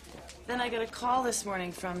in. Then I got a call this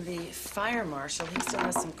morning from the fire marshal. He still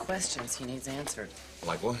has some questions he needs answered.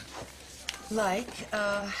 Like what? Like,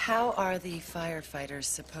 how are the firefighters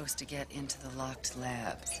supposed to get into the locked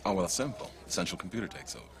labs? Oh, well, it's simple. The central computer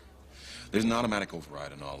takes over. There's an automatic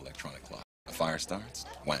override on all electronic locks. A fire starts,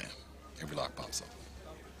 wham, every lock pops up.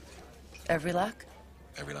 Every lock?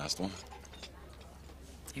 Every last one.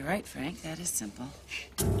 You're right, Frank. That is simple.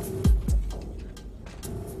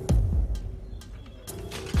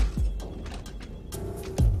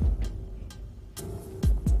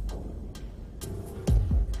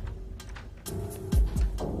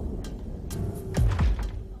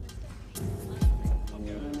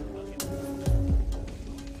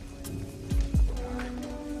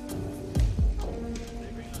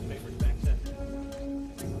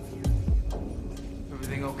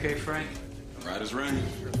 Everything okay, Frank? Right as rain.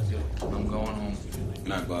 I'm going home. Good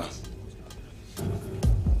night, boss.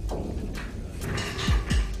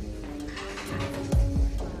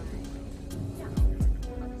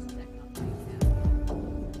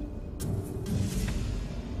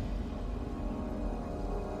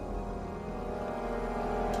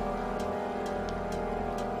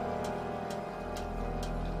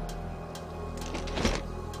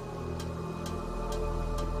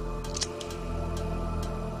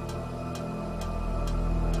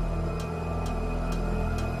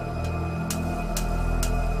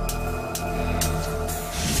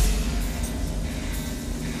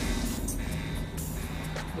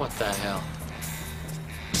 What the hell?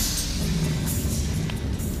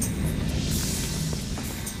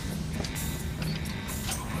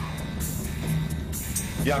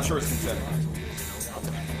 Yeah, I'm sure it's consent.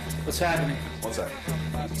 What's happening? What's that?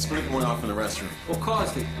 Sprinkler went off in the restroom. What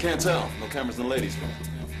caused it? Can't tell. No cameras in the ladies' room.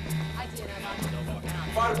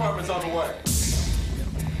 Fire department's on the way.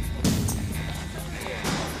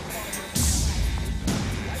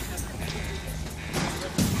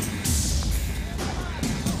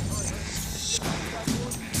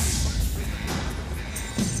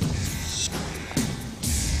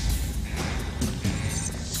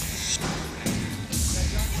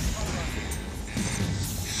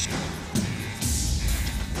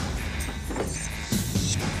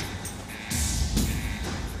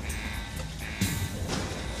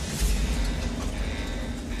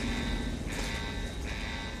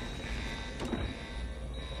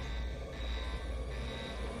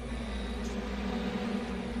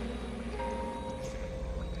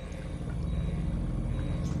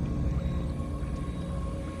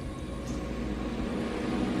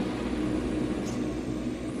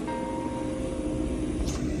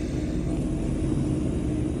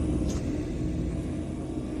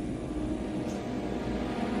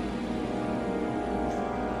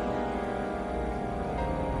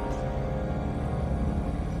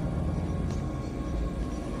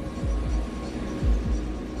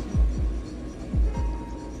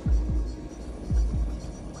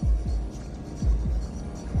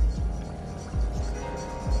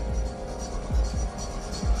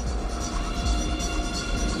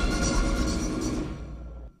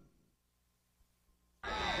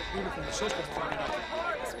 Even from the system, far enough.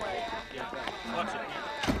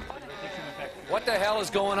 What the hell is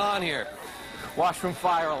going on here? Washroom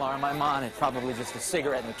fire alarm. I'm on it. Probably just a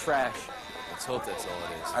cigarette in the trash. Let's hope that's all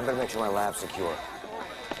it is. I better make sure my lab's secure.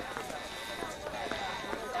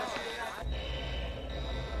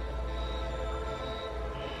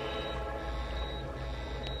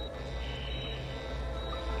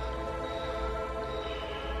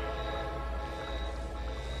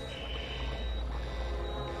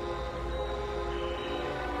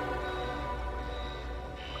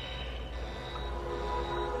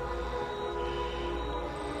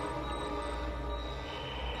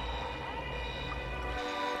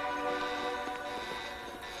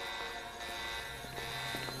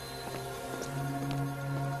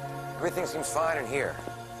 Everything seems fine in here.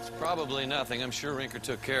 It's probably nothing. I'm sure Rinker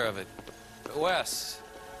took care of it. But Wes,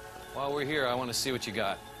 while we're here, I want to see what you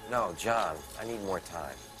got. No, John, I need more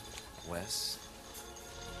time. Wes?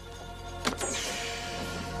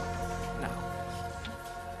 No.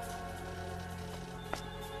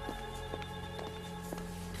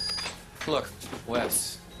 Look,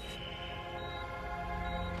 Wes.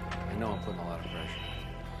 I know I'm putting a lot of pressure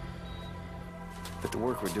on you. But the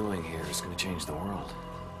work we're doing here is going to change the world.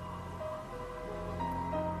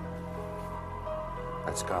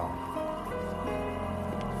 Let's go.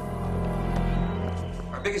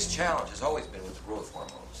 Our biggest challenge has always been with the growth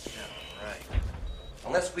hormones. Yeah, right.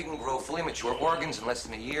 Unless we can grow fully mature organs in less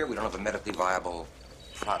than a year, we don't have a medically viable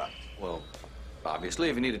product. Well, obviously,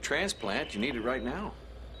 if you need a transplant, you need it right now.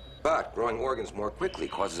 But growing organs more quickly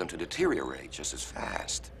causes them to deteriorate just as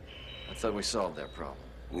fast. I thought we solved that problem.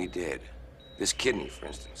 We did. This kidney, for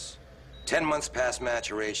instance. 10 months past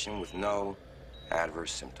maturation with no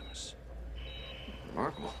adverse symptoms.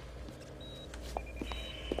 Remarkable.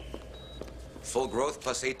 Full growth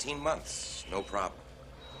plus 18 months, no problem.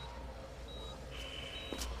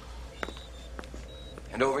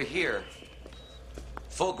 And over here,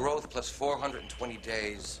 full growth plus 420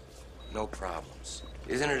 days, no problems.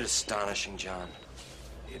 Isn't it astonishing, John?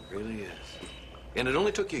 It really is. And it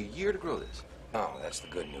only took you a year to grow this. No, that's the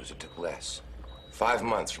good news. It took less. 5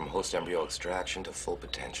 months from host embryo extraction to full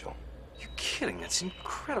potential. You're kidding. That's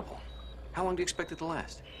incredible. How long do you expect it to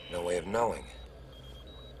last? No way of knowing.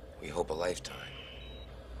 We hope a lifetime.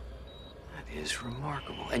 That is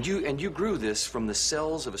remarkable. And you grew this from the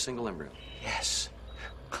cells of a single embryo? Yes.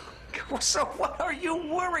 So what are you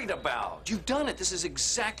worried about? You've done it. This is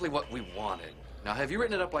exactly what we wanted. Now, have you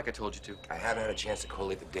written it up like I told you to? I haven't had a chance to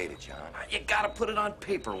collate the data, John. You gotta put it on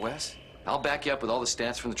paper, Wes. I'll back you up with all the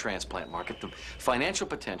stats from the transplant market. The financial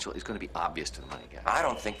potential is going to be obvious to the money guy. I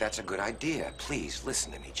don't think that's a good idea. Please,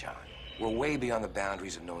 listen to me, John. We're way beyond the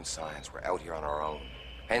boundaries of known science. We're out here on our own.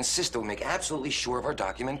 I insist that we make absolutely sure of our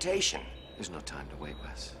documentation. There's no time to wait,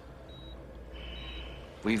 Wes.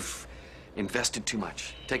 We've invested too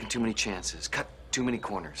much, taken too many chances, cut too many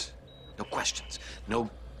corners. No questions, no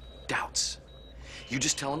doubts. You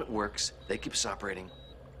just tell them it works, they keep us operating,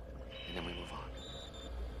 and then we move on.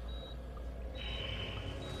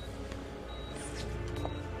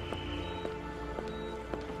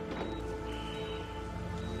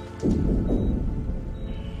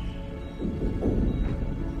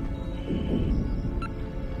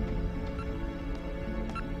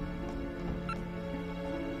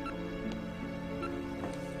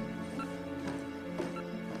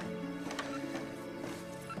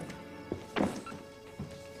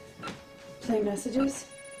 Play messages?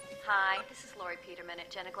 Hi, this is Lori Peterman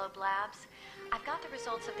at Geneglobe Labs. I've got the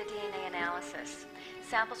results of the DNA analysis.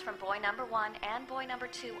 Samples from boy number 1 and boy number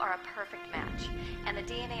 2 are a perfect match. And the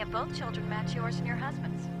DNA of both children match yours and your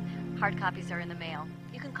husband's. Hard copies are in the mail.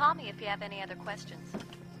 You can call me if you have any other questions.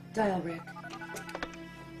 Dial Rick.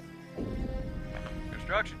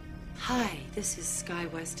 Construction. Hi, this is Sky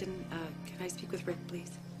Weston. Can I speak with Rick,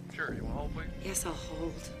 please? Sure, you want to hold, please? Yes, I'll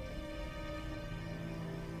hold.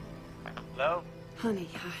 Hello? Honey,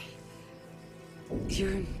 hi.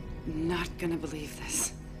 You're not gonna believe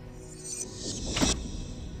this.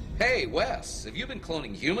 Hey, Wes, have you been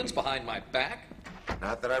cloning humans behind my back?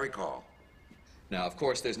 Not that I recall. Now, of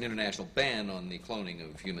course, there's an international ban on the cloning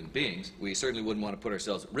of human beings. We certainly wouldn't want to put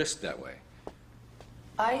ourselves at risk that way.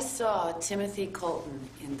 I saw Timothy Colton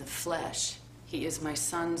in the flesh. He is my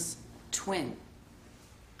son's twin.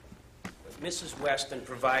 Mrs. Weston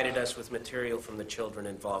provided us with material from the children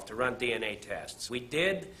involved to run DNA tests. We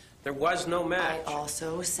did. There was no match. I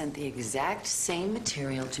also sent the exact same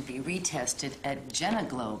material to be retested at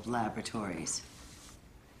Geneglobe Laboratories.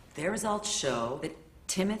 Their results show that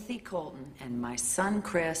Timothy Colton and my son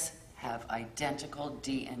Chris have identical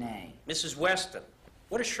DNA. Mrs. Weston,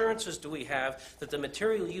 What assurances do we have that the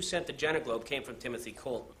material you sent to Geneglobe came from Timothy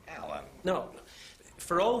Colton? Alan. No.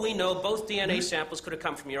 For all we know, both DNA samples could have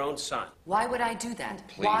come from your own son. Why would I do that?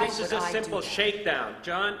 Please. Why This would is a I simple do that? shakedown.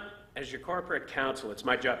 John, as your corporate counsel, it's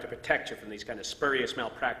my job to protect you from these kind of spurious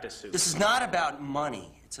malpractice suits. This is not about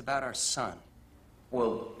money. It's about our son.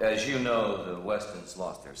 Well, as you know, the Westons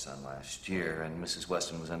lost their son last year, and Mrs.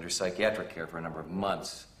 Weston was under psychiatric care for a number of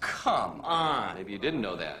months. Come on. Maybe you didn't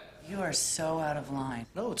know that. You are so out of line.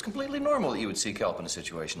 No, it's completely normal that you would seek help in a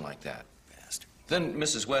situation like that. Bastard. Then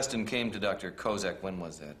Mrs. Weston came to Dr. Kozak, when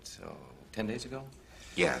was that? 10 days ago?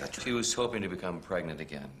 Yeah, that's right. She was hoping to become pregnant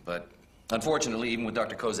again, but unfortunately, even with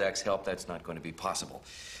Dr. Kozak's help, that's not going to be possible.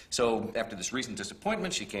 So after this recent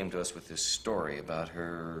disappointment, she came to us with this story about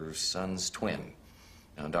her son's twin.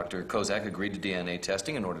 Now, Dr. Kozak agreed to DNA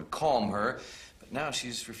testing in order to calm her, but now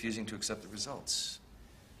she's refusing to accept the results.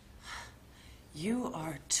 You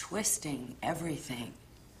are twisting everything.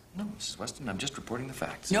 No, Mrs. Weston, I'm just reporting the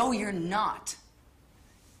facts. No, you're not.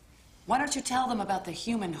 Why don't you tell them about the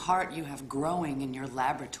human heart you have growing in your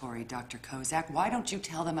laboratory, Dr. Kozak? Why don't you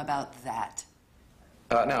tell them about that?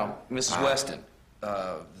 Now, Mrs. Weston,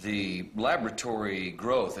 the laboratory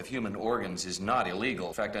growth of human organs is not illegal.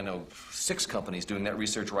 In fact, I know 6 companies doing that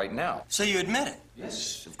research right now. So you admit it?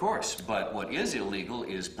 Yes, of course. But what is illegal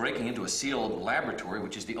is breaking into a sealed laboratory,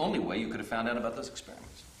 which is the only way you could have found out about those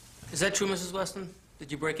experiments. Is that true, Mrs. Weston?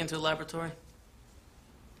 Did you break into the laboratory?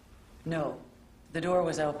 No. The door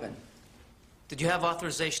was open. Did you have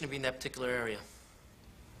authorization to be in that particular area?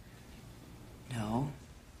 No.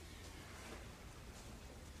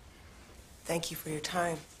 Thank you for your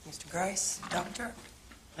time, Mr. Grice. Doctor?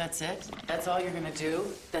 That's it? That's all you're gonna do?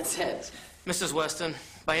 That's it? Mrs. Weston,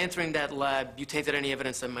 by entering that lab, you tainted any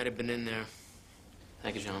evidence that might have been in there.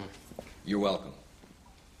 Thank you, gentlemen. You're welcome.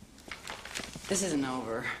 This isn't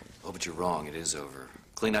over. Oh, but you're wrong. It is over.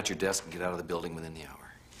 Clean out your desk and get out of the building within the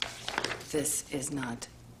hour. This is not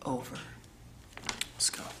over. Let's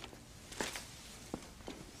go.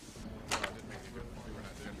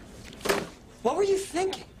 What were you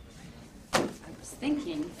thinking? I was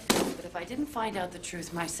thinking that if I didn't find out the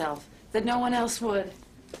truth myself, that no one else would.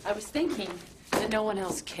 I was thinking that no one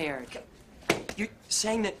else cared. You're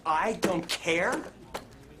saying that I don't care?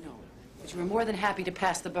 No. But you were more than happy to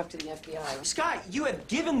pass the buck to the FBI. Scott, you have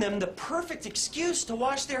given them the perfect excuse to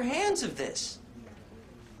wash their hands of this.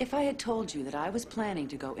 If I had told you that I was planning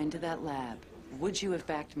to go into that lab, would you have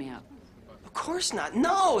backed me up? Of course not.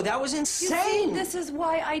 No, that was insane. You see, this is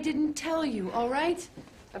why I didn't tell you, all right?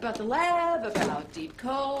 About the lab, about Deep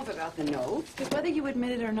Cove, about the note. But whether you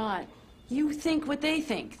admit it or not, you think what they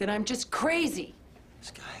think, that I'm just crazy.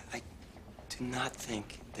 Scott, I do not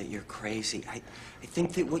think that you're crazy. I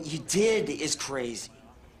think that what you did is crazy.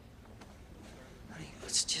 Honey,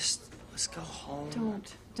 let's go home.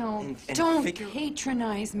 Don't figure...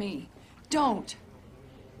 patronize me. Don't.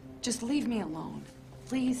 Just leave me alone,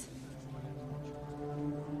 please.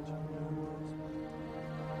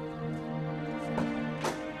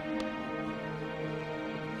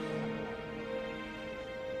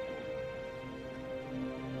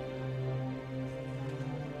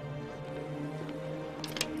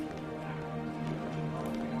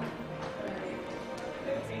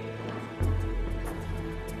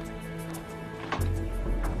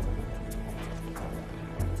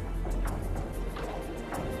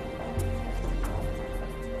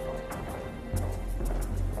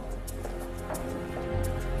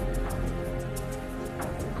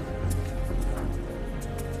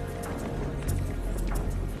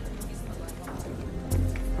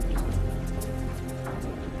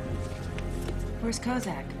 Where's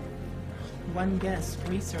Kozak? One guess,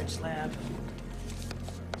 research lab.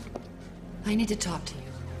 I need to talk to you.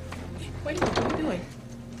 Wait a minute, what are you doing?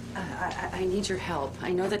 I need your help.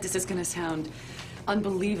 I know that this is going to sound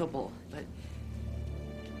unbelievable, but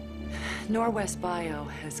Norwest Bio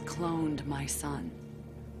has cloned my son.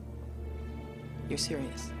 You're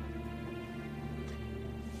serious?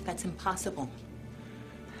 That's impossible.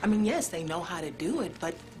 I mean, yes, they know how to do it,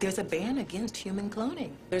 but there's a ban against human cloning.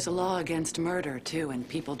 There's a law against murder, too, and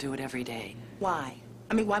people do it every day. Why?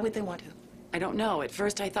 I mean, why would they want to? I don't know. At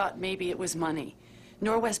first, I thought maybe it was money.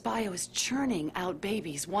 Norwest Bio is churning out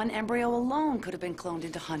babies. One embryo alone could have been cloned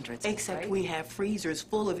into hundreds. Except right? we have freezers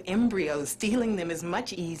full of embryos. Stealing them is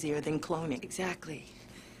much easier than cloning. Exactly.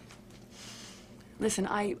 Listen,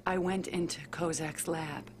 I went into Kozak's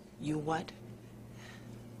lab. You what?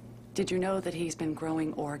 Did you know that he's been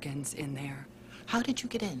growing organs in there? How did you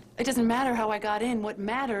get in? It doesn't matter how I got in. What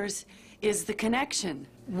matters is the connection.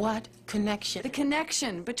 What connection? The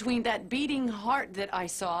connection between that beating heart that I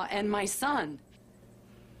saw and my son.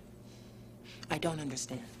 I don't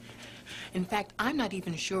understand. In fact, I'm not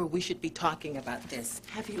even sure we should be talking about this.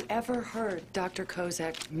 Have you ever heard Dr.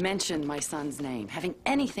 Kozak mention my son's name, having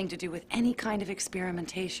anything to do with any kind of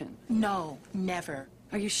experimentation? No, never.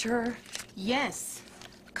 Are you sure? Yes.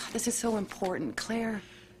 God, this is so important, Claire.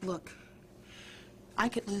 Look, I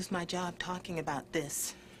could lose my job talking about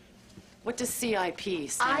this. What does CIP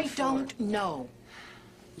stand I for? don't know.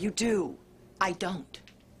 You do. I don't.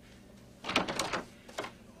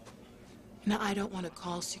 Now, I don't want to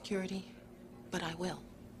call security, but I will.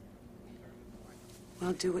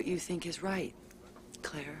 Well, do what you think is right,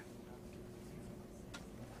 Claire.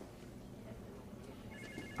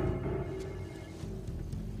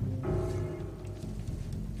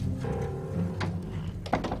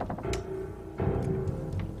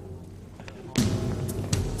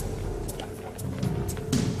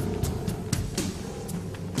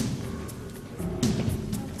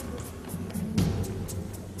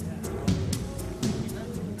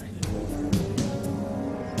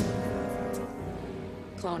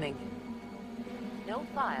 Cloning. No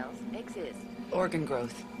files exist. Organ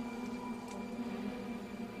growth.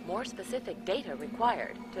 More specific data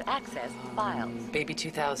required to access files. Baby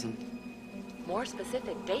 2000. More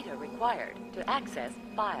specific data required to access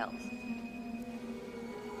files.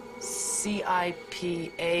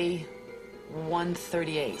 CIPA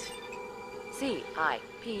 138.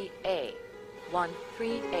 CIPA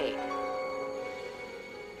 138.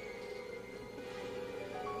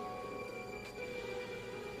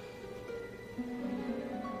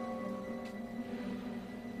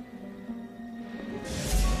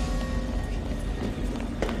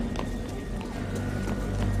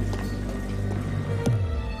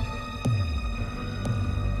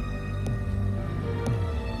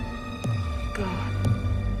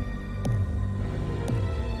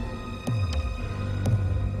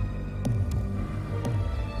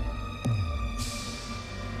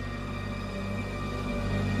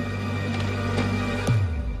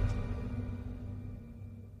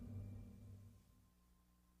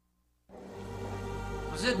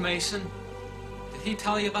 Was it Mason? Did he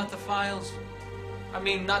tell you about the files? I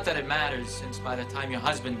mean, not that it matters, since by the time your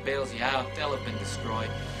husband bails you out, they'll have been destroyed.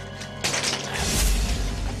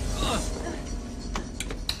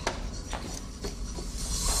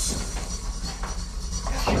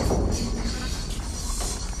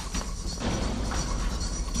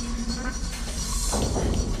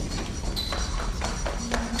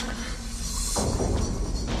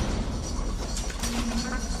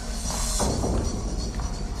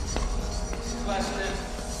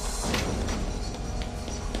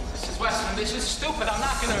 Mrs. Weston, this is stupid. I'm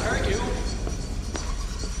not going to hurt you.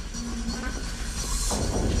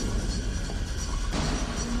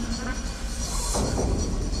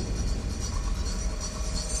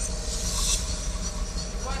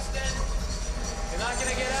 Weston, you're not going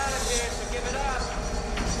to get out of here, so give it up.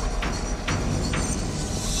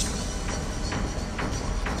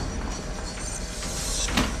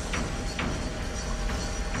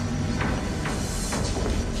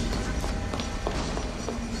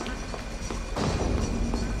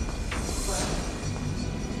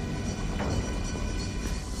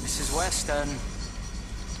 Mrs. Weston.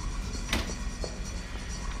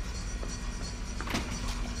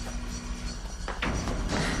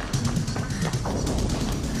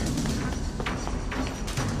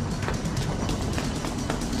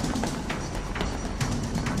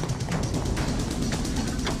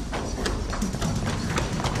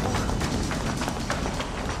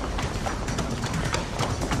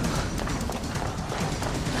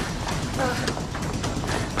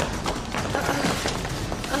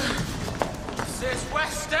 Mrs.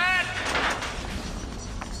 Weston!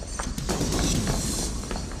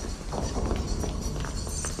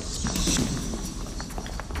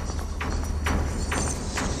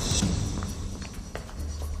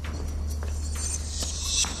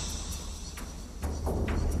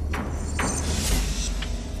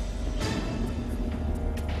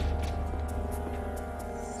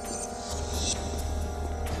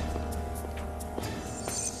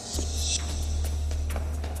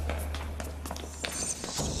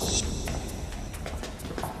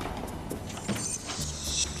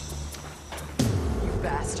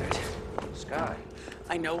 Bastard. Sky.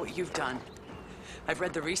 I know what you've done. I've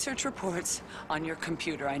read the research reports on your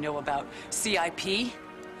computer. I know about CIP.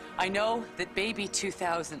 I know that baby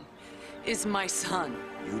 2000 is my son.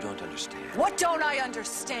 You don't understand. What don't I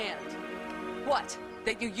understand? What?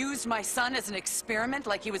 That you used my son as an experiment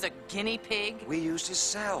like he was a guinea pig? We used his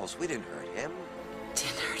cells. We didn't hurt him.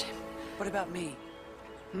 Didn't hurt him. What about me?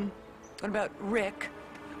 What about Rick?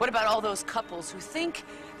 What about all those couples who think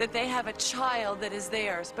that they have a child that is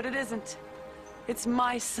theirs, but it isn't? It's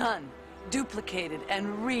my son, duplicated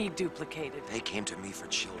and reduplicated. They came to me for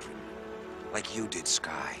children, like you did,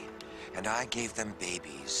 Sky. And I gave them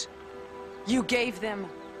babies. You gave them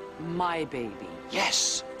my baby.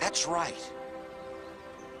 Yes, that's right.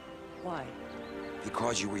 Why?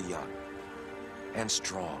 Because you were young and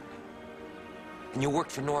strong. And you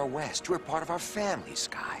worked for Norwest. You were part of our family,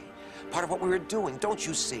 Sky. Part of what we were doing, don't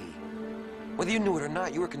you see? Whether you knew it or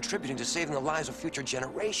not, you were contributing to saving the lives of future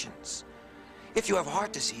generations. If you have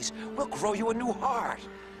heart disease, we'll grow you a new heart.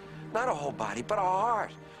 Not a whole body, but a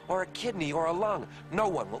heart, or a kidney, or a lung. No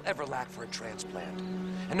one will ever lack for a transplant.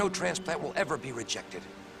 And no transplant will ever be rejected.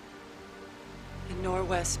 And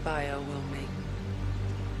Norwest Bio will make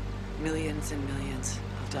millions and millions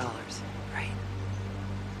of dollars, right?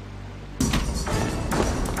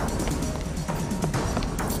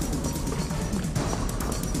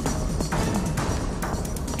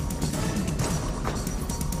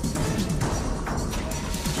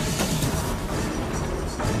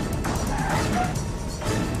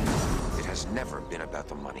 It has never been about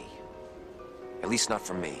the money. At least not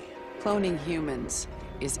for me. Cloning humans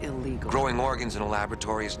is illegal. Growing organs in a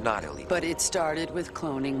laboratory is not illegal. But it started with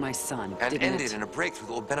cloning my son, And didn't ended it? in a breakthrough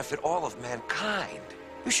that will benefit all of mankind.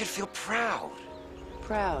 You should feel proud.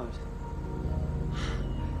 Proud.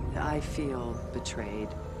 I feel betrayed.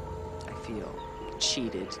 I feel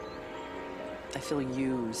cheated. I feel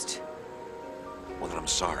used. Well, then I'm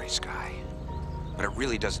sorry, Sky. But it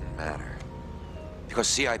really doesn't matter. Because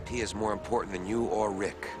CIP is more important than you or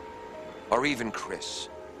Rick. Or even Chris.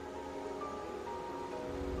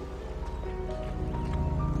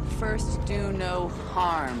 First, do no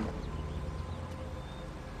harm.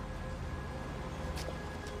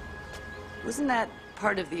 Wasn't that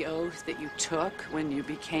part of the oath that you took when you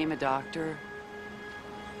became a doctor?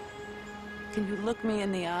 Can you look me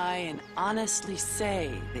in the eye and honestly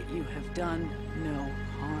say that you have done no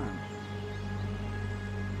harm?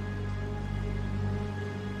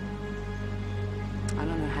 I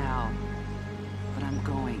don't know how, but I'm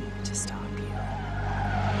going to stop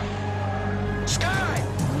you. Sky!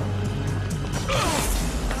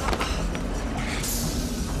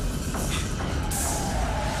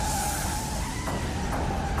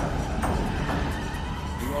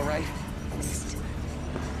 You all right?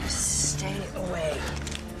 Stay away.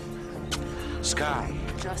 Sky.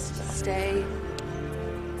 Just stay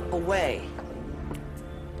away.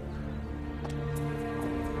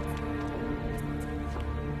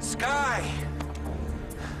 Sky!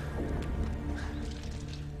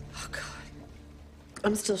 Oh, God.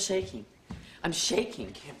 I'm still shaking. I'm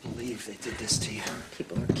shaking. Can't believe they did this to you.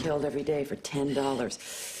 People are killed every day for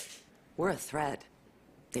 $10. We're a threat.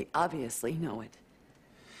 They obviously know it.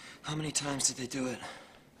 How many times did they do it?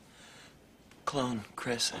 Clone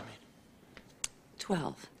Chris, I mean.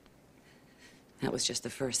 12. That was just the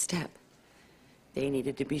first step. They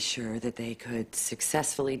needed to be sure that they could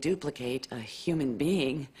successfully duplicate a human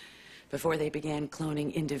being before they began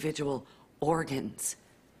cloning individual organs.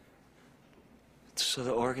 So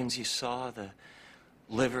the organs you saw, the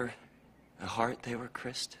liver, the heart, they were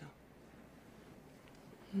Chris too?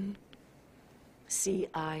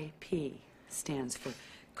 CIP stands for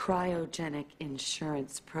Cryogenic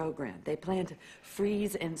Insurance Program. They plan to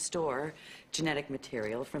freeze and store genetic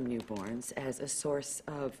material from newborns as a source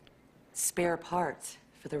of spare parts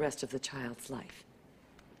for the rest of the child's life.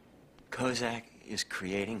 Kozak is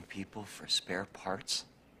creating people for spare parts?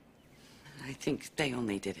 I think they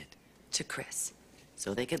only did it to Chris,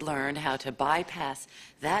 so they could learn how to bypass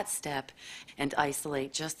that step and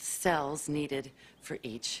isolate just the cells needed for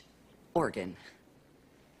each organ.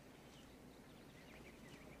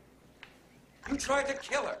 You tried to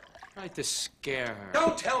kill her. Tried to scare her.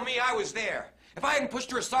 Don't tell me I was there. If I hadn't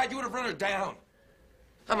pushed her aside, you would have run her down.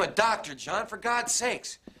 I'm a doctor, John, for God's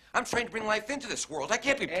sakes. I'm trained to bring life into this world. I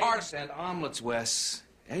can't be part of... Eggs and omelets, Wes.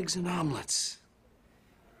 Eggs and omelets.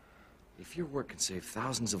 If your work can save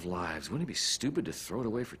thousands of lives, wouldn't it be stupid to throw it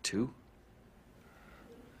away for two?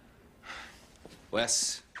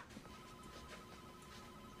 Wes.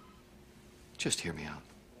 Just hear me out.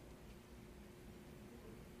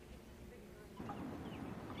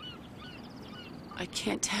 I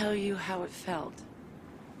can't tell you how it felt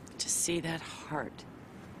to see that heart.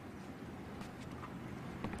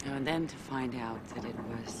 And then to find out that it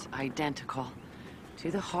was identical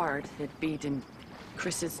to the heart that beat in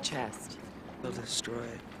Chris's chest. They'll destroy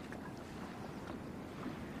it.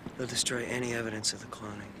 They'll destroy any evidence of the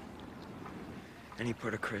cloning. Any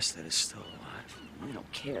part of Chris that is still alive. I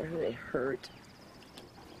don't care who they hurt.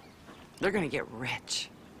 They're gonna get rich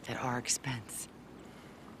at our expense.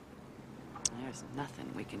 There's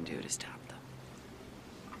nothing we can do to stop them.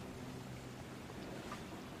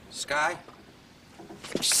 Sky?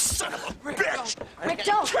 Son of a Rick, bitch! don't. Rick,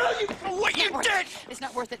 don't! Kill you for what you did! It's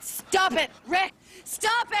not worth it. Stop it, Rick!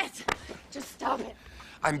 Stop it! Just stop it.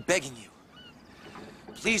 I'm begging you.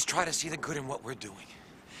 Please try to see the good in what we're doing.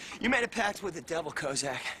 You made a pact with the devil,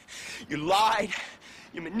 Kozak. You lied.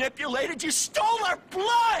 You manipulated. You stole our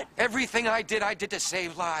blood! Everything I did to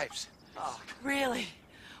save lives. Oh, really?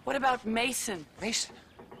 What about Mason? Mason?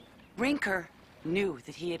 Rinker knew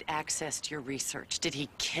that he had access to your research. Did he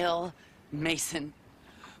kill Mason?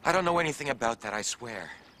 I don't know anything about that, I swear.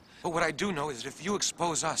 But what I do know is that if you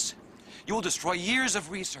expose us, you will destroy years of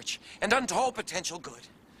research and untold potential good.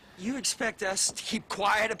 You expect us to keep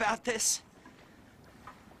quiet about this?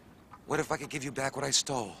 What if I could give you back what I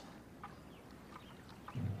stole?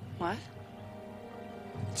 What?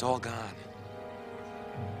 It's all gone.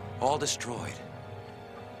 All destroyed.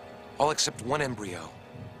 All except one embryo.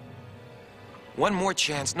 One more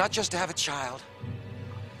chance, not just to have a child,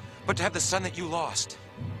 but to have the son that you lost.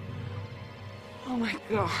 Oh, my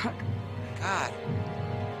God.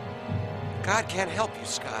 God can't help you,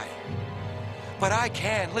 Sky. But I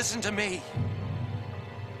can. Listen to me.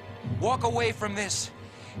 Walk away from this,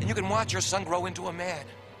 and you can watch your son grow into a man.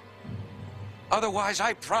 Otherwise,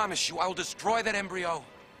 I promise you, I will destroy that embryo.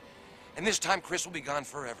 And this time, Chris will be gone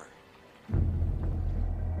forever.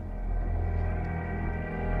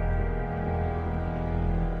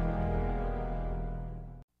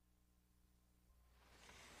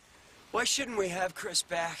 Why shouldn't we have Chris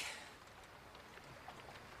back?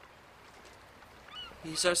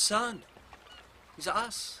 He's our son. He's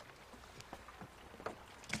us.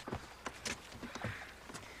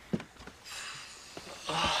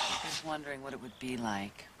 I was wondering what it would be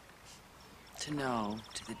like to know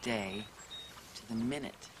to the day, to the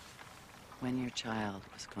minute, when your child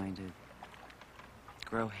was going to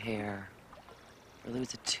grow hair or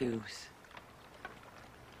lose a tooth,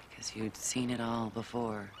 because you'd seen it all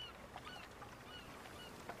before.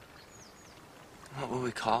 What would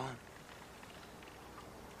we call him?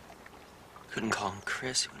 Couldn't call him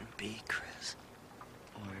Chris. He wouldn't be Chris.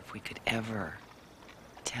 Or if we could ever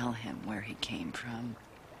tell him where he came from,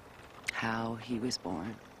 how he was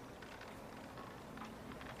born.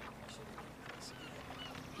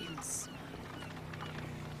 Even smile.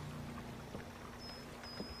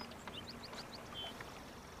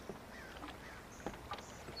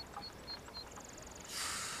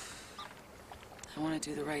 I want to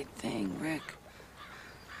do the right thing, Rick.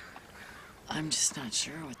 I'm just not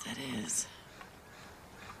sure what that is.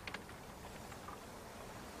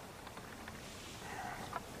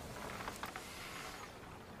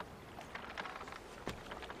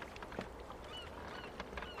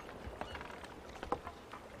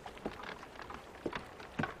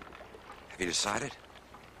 Have you decided?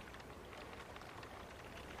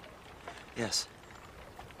 Yes.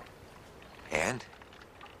 And?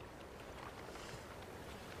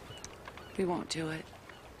 We won't do it.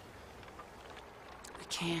 We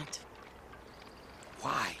can't.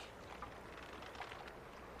 Why?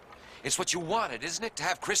 It's what you wanted, isn't it, to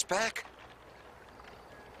have Chris back?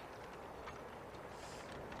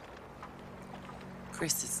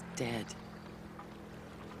 Chris is dead.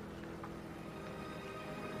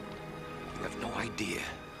 You have no idea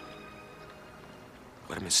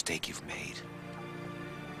what a mistake you've made.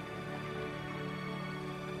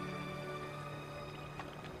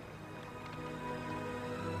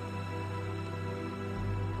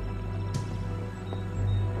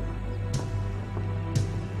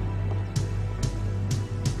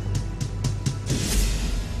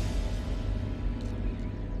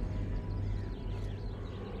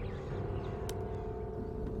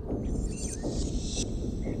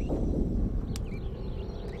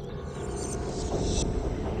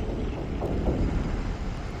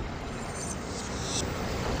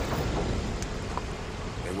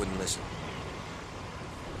 Listen.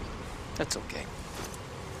 That's okay.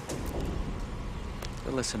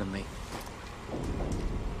 But listen to me.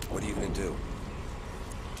 What are you gonna do?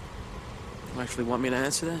 You actually want me to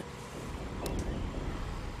answer that?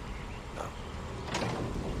 No.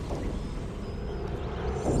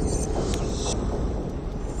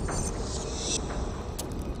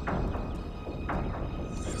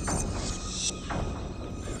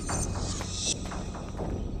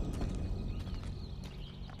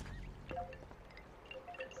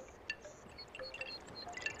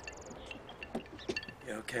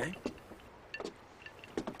 You okay?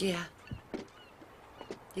 Yeah.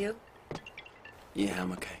 You? Yeah,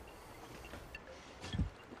 I'm okay.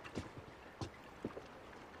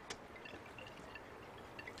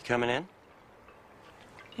 You coming in?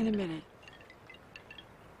 In a minute.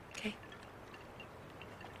 Okay.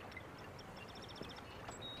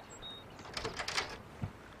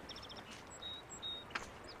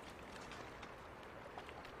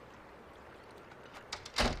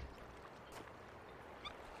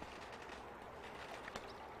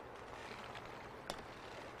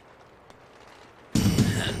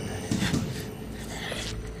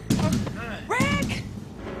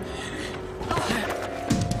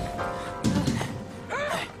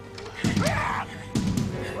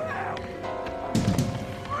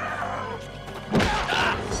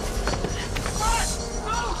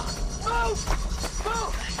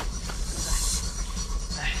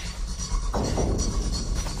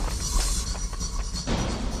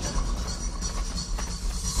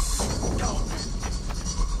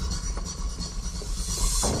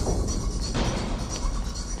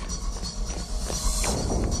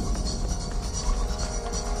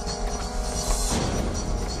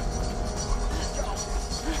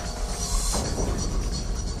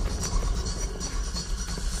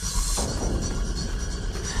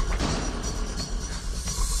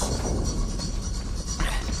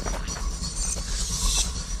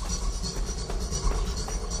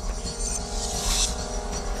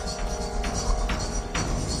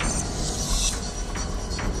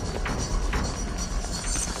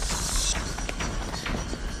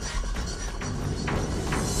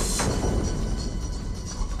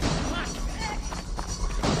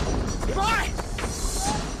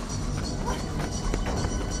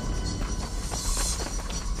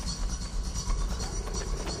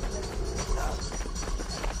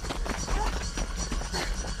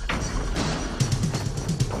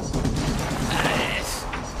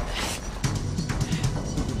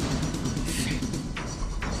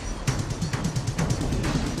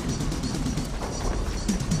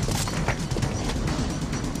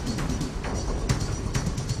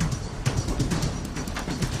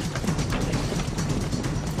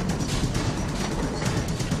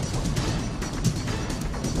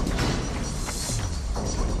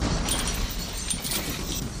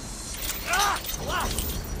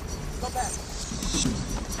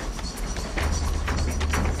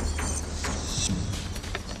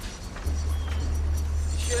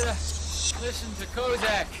 Listen to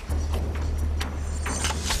Kozak.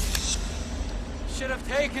 Should have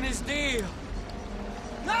taken his deal.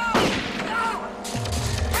 No! No!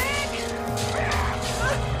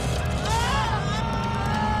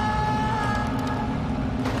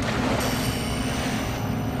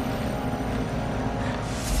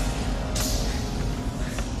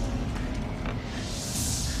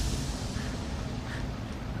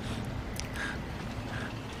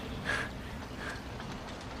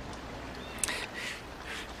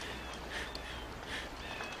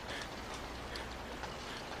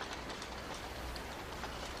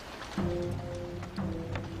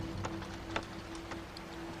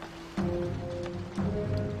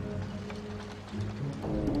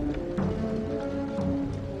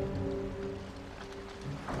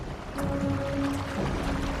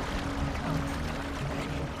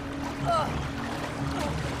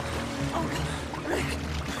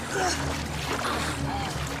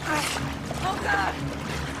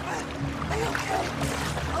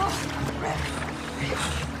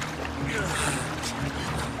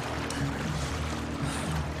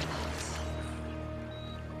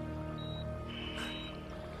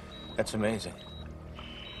 That's amazing.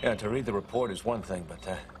 Yeah, to read the report is one thing, but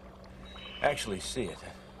actually see it,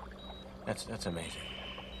 that's amazing.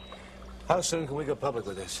 How soon can we go public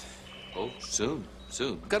with this? Oh, soon.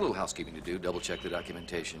 We've got a little housekeeping to do, double-check the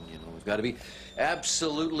documentation, you know. We've got to be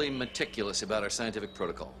absolutely meticulous about our scientific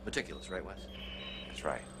protocol. Meticulous, right, Wes? That's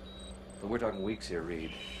right. But we're talking weeks here,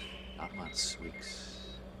 Reed. Not months, weeks.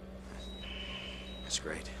 That's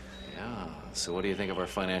great. Yeah, so what do you think of our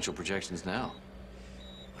financial projections now?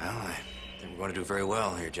 Well, I think we're going to do very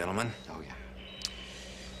well here, gentlemen. Oh, yeah.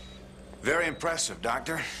 Very impressive,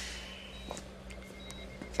 Doctor.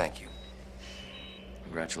 Thank you.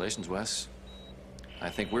 Congratulations, Wes. I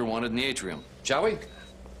think we're wanted in the atrium. Shall we?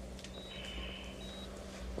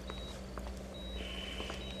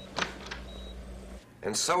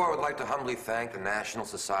 And so I would like to humbly thank the National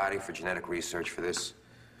Society for Genetic Research for this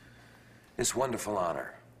wonderful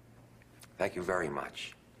honor. Thank you very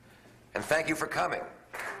much. And thank you for coming.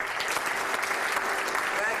 Thank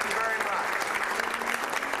you very much.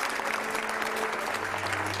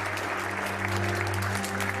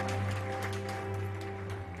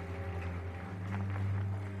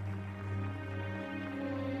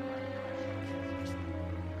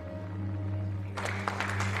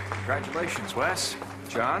 Congratulations, Wes.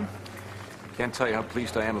 John, can't tell you how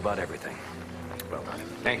pleased I am about everything. Well done.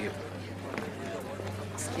 Thank you.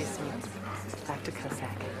 Excuse me, Dr.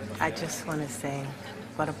 Kozak. I just want to say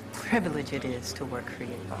what a privilege it is to work for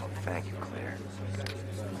you. Oh, thank you, Claire.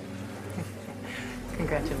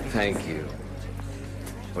 Congratulations. Thank you.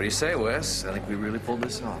 What do you say, Wes? I think we really pulled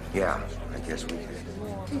this off. Yeah, I guess we did.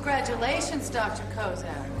 Congratulations, Dr.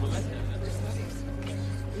 Kozak.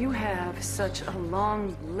 You have such a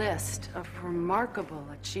long list of remarkable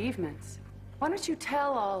achievements. Why don't you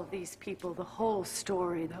tell all of these people the whole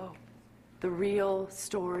story, though? The real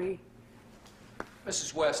story?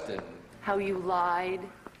 Mrs. Weston. How you lied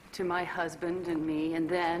to my husband and me, and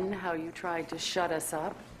then how you tried to shut us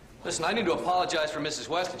up. Listen, I need to apologize for Mrs.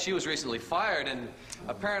 Weston. She was recently fired, and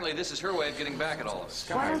apparently this is her way of getting back at all of us.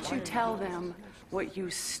 Why don't you tell them what you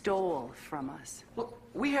stole from us? Look,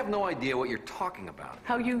 we have no idea what you're talking about.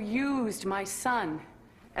 How you used my son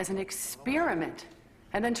as an experiment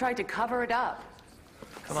and then tried to cover it up.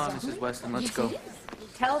 Come on, Mrs. Weston, let's go.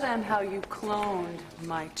 Tell them how you cloned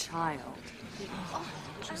my child.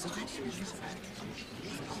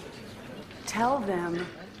 Tell them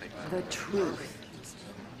the truth.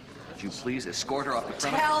 Would you please escort her off the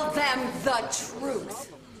premise? Tell them the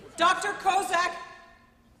truth. Dr. Kozak!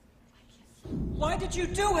 Why did you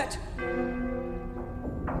do it?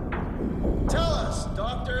 Tell us,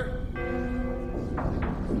 Doctor.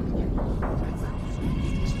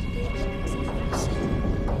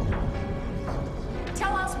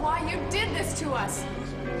 Tell us why you did this to us.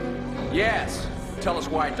 Yes. Tell us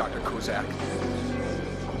why, Dr. Kozak.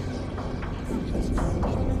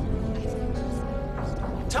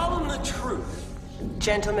 Tell them the truth.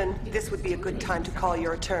 Gentlemen, this would be a good time to call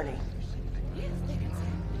your attorney.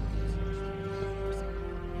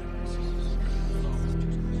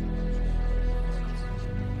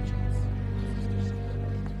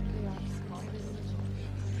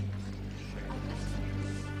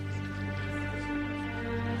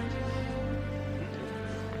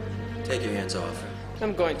 Take your hands off.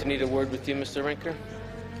 I'm going to need a word with you, Mr. Rinker.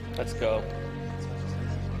 Let's go.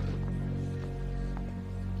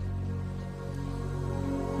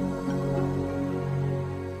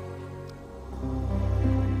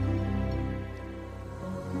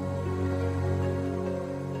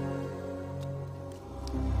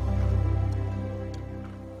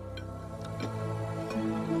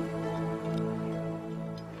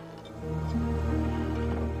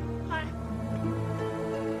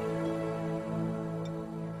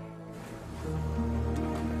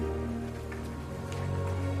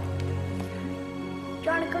 Do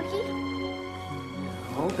you want a cookie?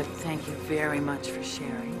 Oh, but thank you very much for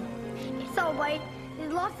sharing. It's all right.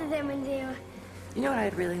 There's lots of them in there. You know what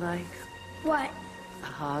I'd really like? What? A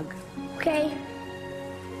hug. Okay.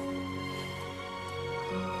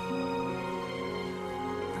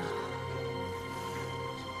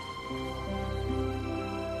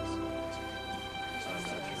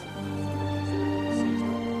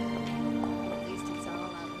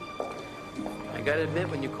 I gotta admit,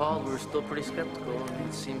 when you called, we were still pretty skeptical. I mean,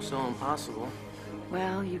 it seemed so impossible.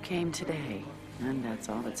 Well, you came today, and that's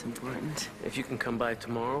all that's important. If you can come by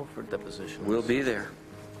tomorrow for deposition. We'll be there.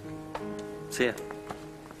 See ya.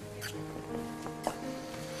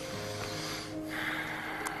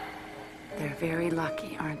 They're very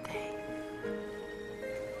lucky, aren't they?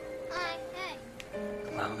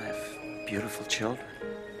 Well, they have beautiful children.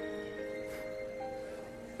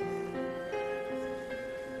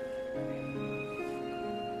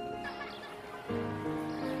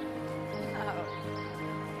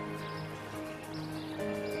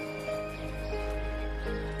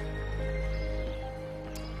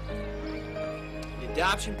 The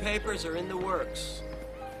adoption papers are in the works.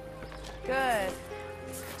 Good.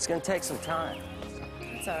 It's gonna take some time.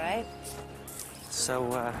 It's all right.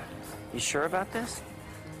 So, you sure about this?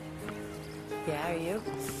 Yeah, are you?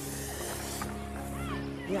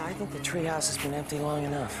 Yeah, I think the treehouse has been empty long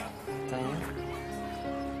enough. Don't you?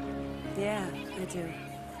 Yeah, I do.